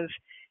 because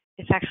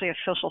it's actually a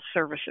social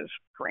services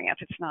grant.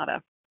 It's not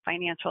a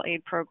financial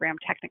aid program,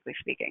 technically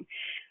speaking.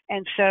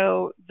 And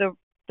so the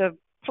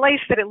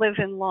place that it lives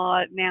in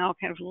law now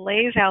kind of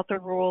lays out the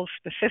rules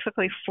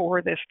specifically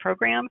for this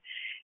program.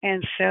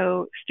 And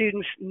so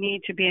students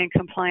need to be in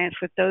compliance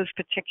with those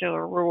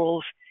particular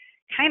rules,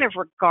 kind of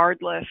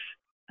regardless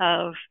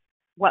of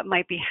what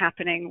might be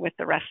happening with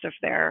the rest of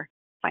their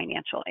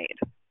financial aid.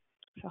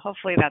 So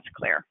hopefully that's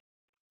clear.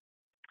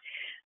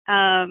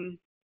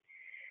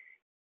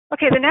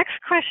 Okay, the next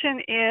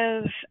question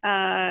is,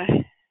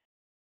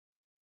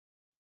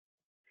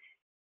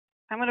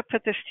 I'm going to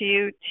put this to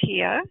you,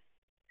 Tia.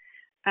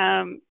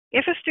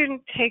 If a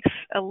student takes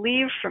a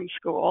leave from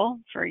school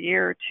for a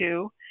year or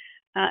two,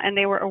 and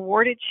they were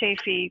awarded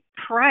Chafee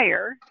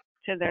prior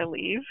to their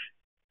leave,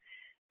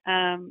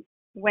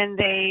 when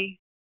they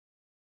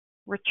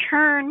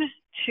return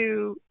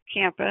to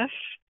campus,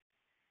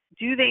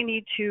 do they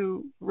need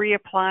to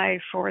reapply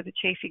for the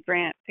Chafee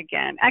grant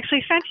again?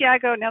 Actually,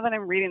 Santiago, now that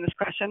I'm reading this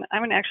question, I'm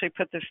going to actually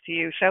put this to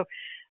you. So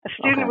a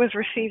student was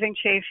receiving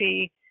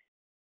Chafee,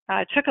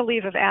 took a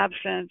leave of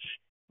absence,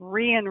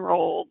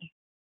 re-enrolled.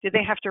 Did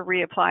they have to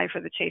reapply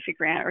for the Chafee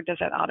grant, or does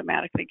that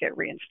automatically get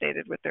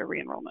reinstated with their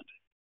re-enrollment?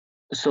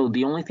 So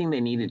the only thing they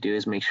need to do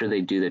is make sure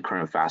they do the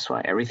current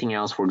FAFSA. Everything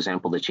else, for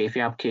example, the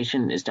Chafee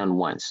application is done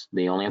once.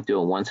 They only have to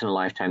do it once in a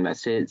lifetime.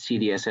 That's it.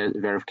 CDS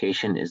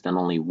verification is done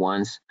only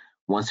once.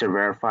 Once they're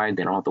verified,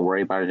 they don't have to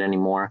worry about it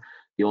anymore.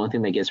 The only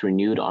thing that gets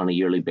renewed on a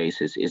yearly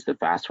basis is the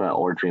FAFSA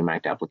or DREAM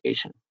Act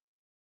application.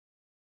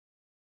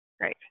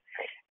 Great.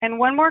 And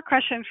one more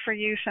question for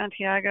you,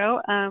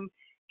 Santiago.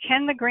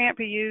 Can the grant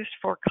be used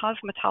for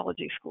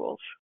cosmetology schools?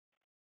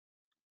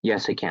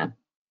 Yes, it can.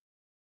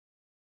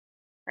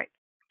 Great.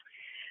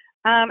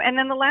 And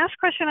then the last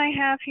question I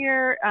have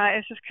here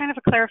is just kind of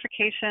a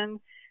clarification.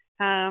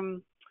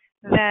 The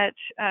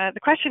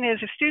question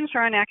is, if students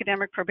are on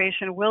academic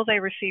probation, will they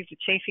receive the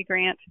Chafee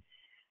grant?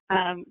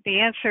 The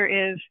answer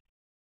is,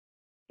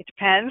 it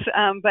depends,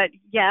 but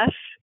yes,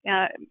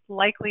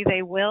 likely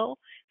they will.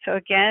 So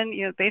again,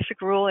 the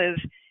basic rule is,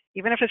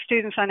 even if a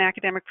student's on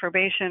academic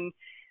probation,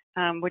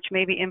 which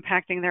may be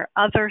impacting their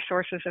other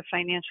sources of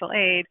financial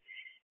aid,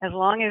 as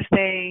long as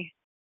they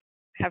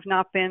have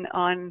not been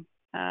on,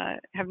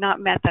 have not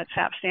met that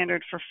SAP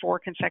standard for 4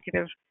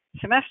 consecutive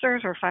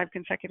semesters or 5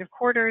 consecutive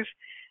quarters,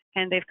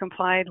 and they've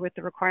complied with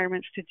the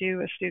requirements to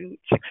do a student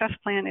success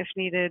plan if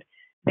needed,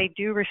 they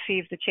do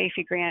receive the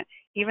Chafee grant,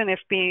 even if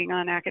being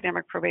on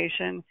academic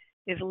probation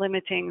is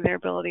limiting their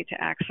ability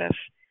to access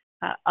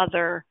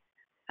other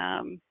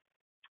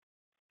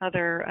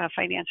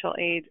financial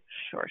aid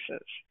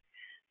sources.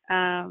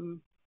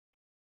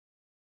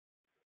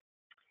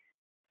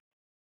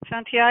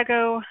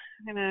 Santiago,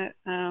 I'm going to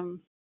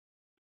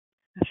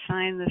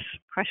assign this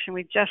question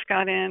we just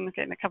got in,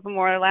 getting a couple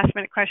more last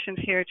minute questions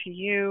here to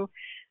you.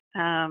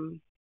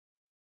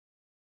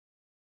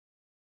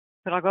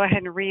 But I'll go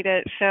ahead and read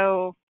it.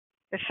 So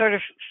it's sort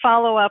of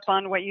follow up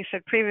on what you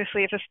said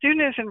previously. If a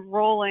student is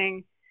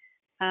enrolling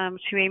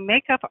to a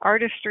makeup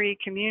artistry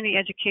community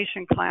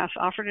education class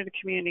offered at a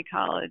community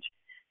college,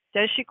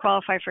 does she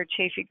qualify for a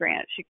Chafee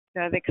grant?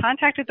 They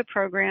contacted the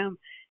program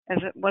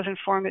as it was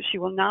informed that she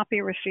will not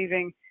be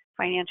receiving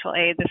financial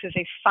aid. This is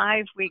a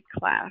 5-week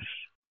class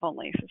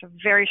only, so it's a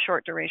very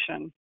short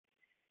duration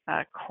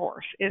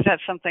course. Is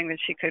that something that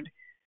she could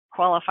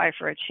qualify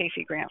for a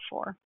Chafee grant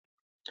for?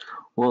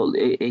 Well,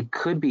 it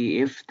could be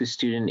if the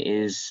student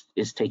is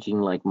taking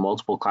like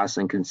multiple classes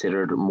and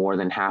considered more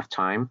than half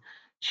time.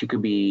 She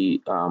could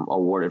be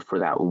awarded for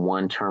that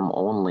one term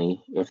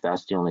only if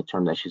that's the only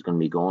term that she's going to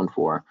be going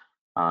for.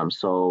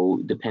 So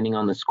depending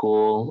on the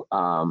school,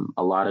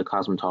 a lot of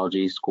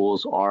cosmetology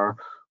schools are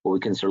what we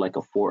consider like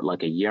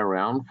a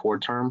year-round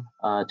 4-term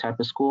type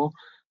of school.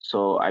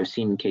 So I've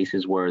seen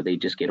cases where they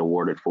just get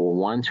awarded for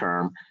one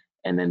term,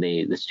 and then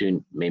the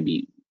student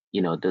maybe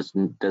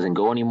doesn't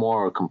go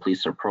anymore or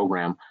completes their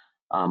program.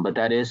 But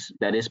that is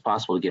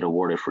possible to get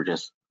awarded for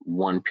just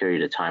one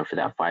period of time for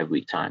that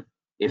 5-week time,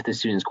 if the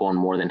student's going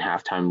more than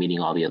half time, meeting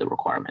all the other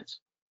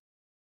requirements.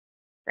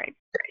 Great.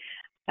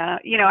 I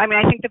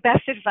think the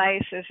best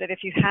advice is that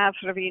if you have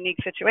sort of a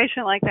unique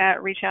situation like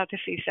that, reach out to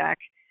CSAC,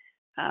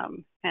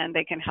 and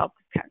they can help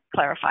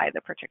clarify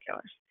the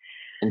particulars.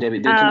 And Debbie,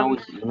 they can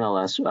always email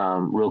us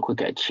real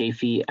quick at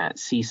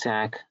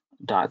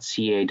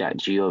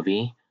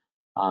chafee@csac.ca.gov.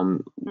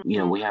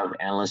 We have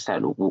analysts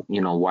that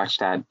watch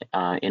that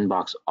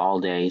inbox all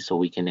day, so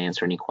we can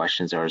answer any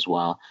questions there as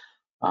well.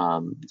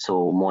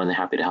 So more than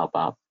happy to help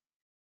out.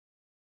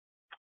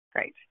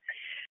 Great.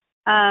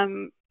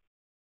 All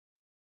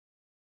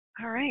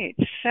right,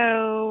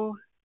 so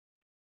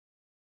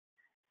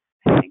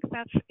I think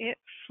that's it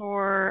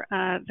for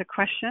the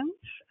questions.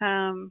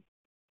 Oh,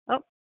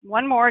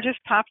 one more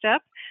just popped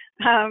up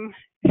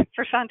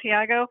for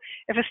Santiago.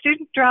 If a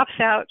student drops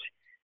out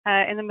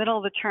in the middle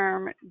of the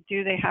term,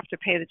 do they have to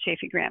pay the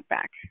Chafee grant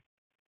back?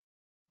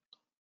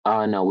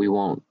 No, we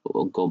won't.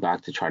 We'll go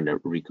back to try to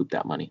recoup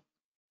that money.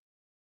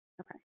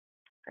 Okay,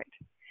 great.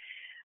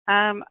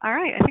 All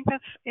right, I think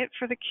that's it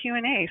for the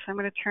Q&A. So I'm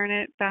going to turn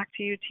it back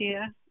to you,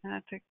 Tia,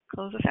 to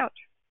close us out.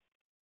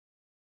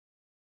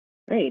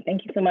 Great,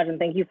 thank you so much, and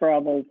thank you for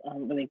all those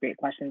really great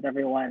questions,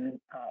 everyone.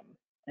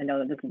 I know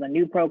that this is a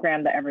new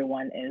program that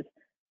everyone is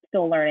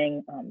still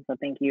learning, so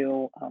thank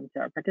you to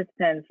our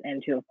participants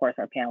and to, of course,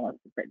 our panelists,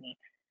 Brittany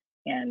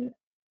and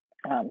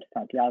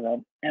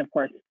Santiago. And of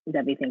course,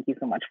 Debbie, thank you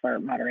so much for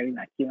moderating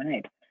that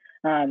Q&A.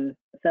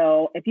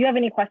 So if you have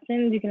any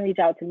questions, you can reach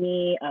out to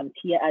me,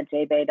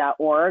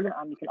 tia@jbay.org.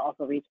 You can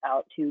also reach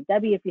out to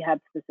Debbie if you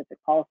have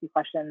specific policy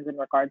questions in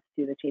regards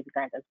to the Chafee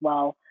grant as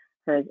well.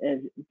 Hers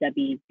is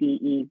Debbie,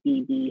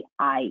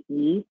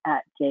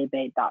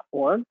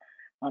 DEBBIE@jbay.org.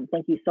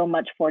 Thank you so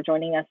much for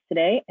joining us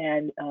today.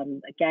 And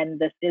again,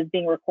 this is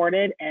being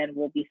recorded and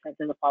will be sent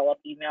as a follow-up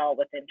email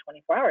within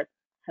 24 hours.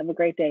 Have a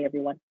great day,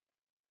 everyone.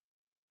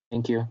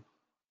 Thank you.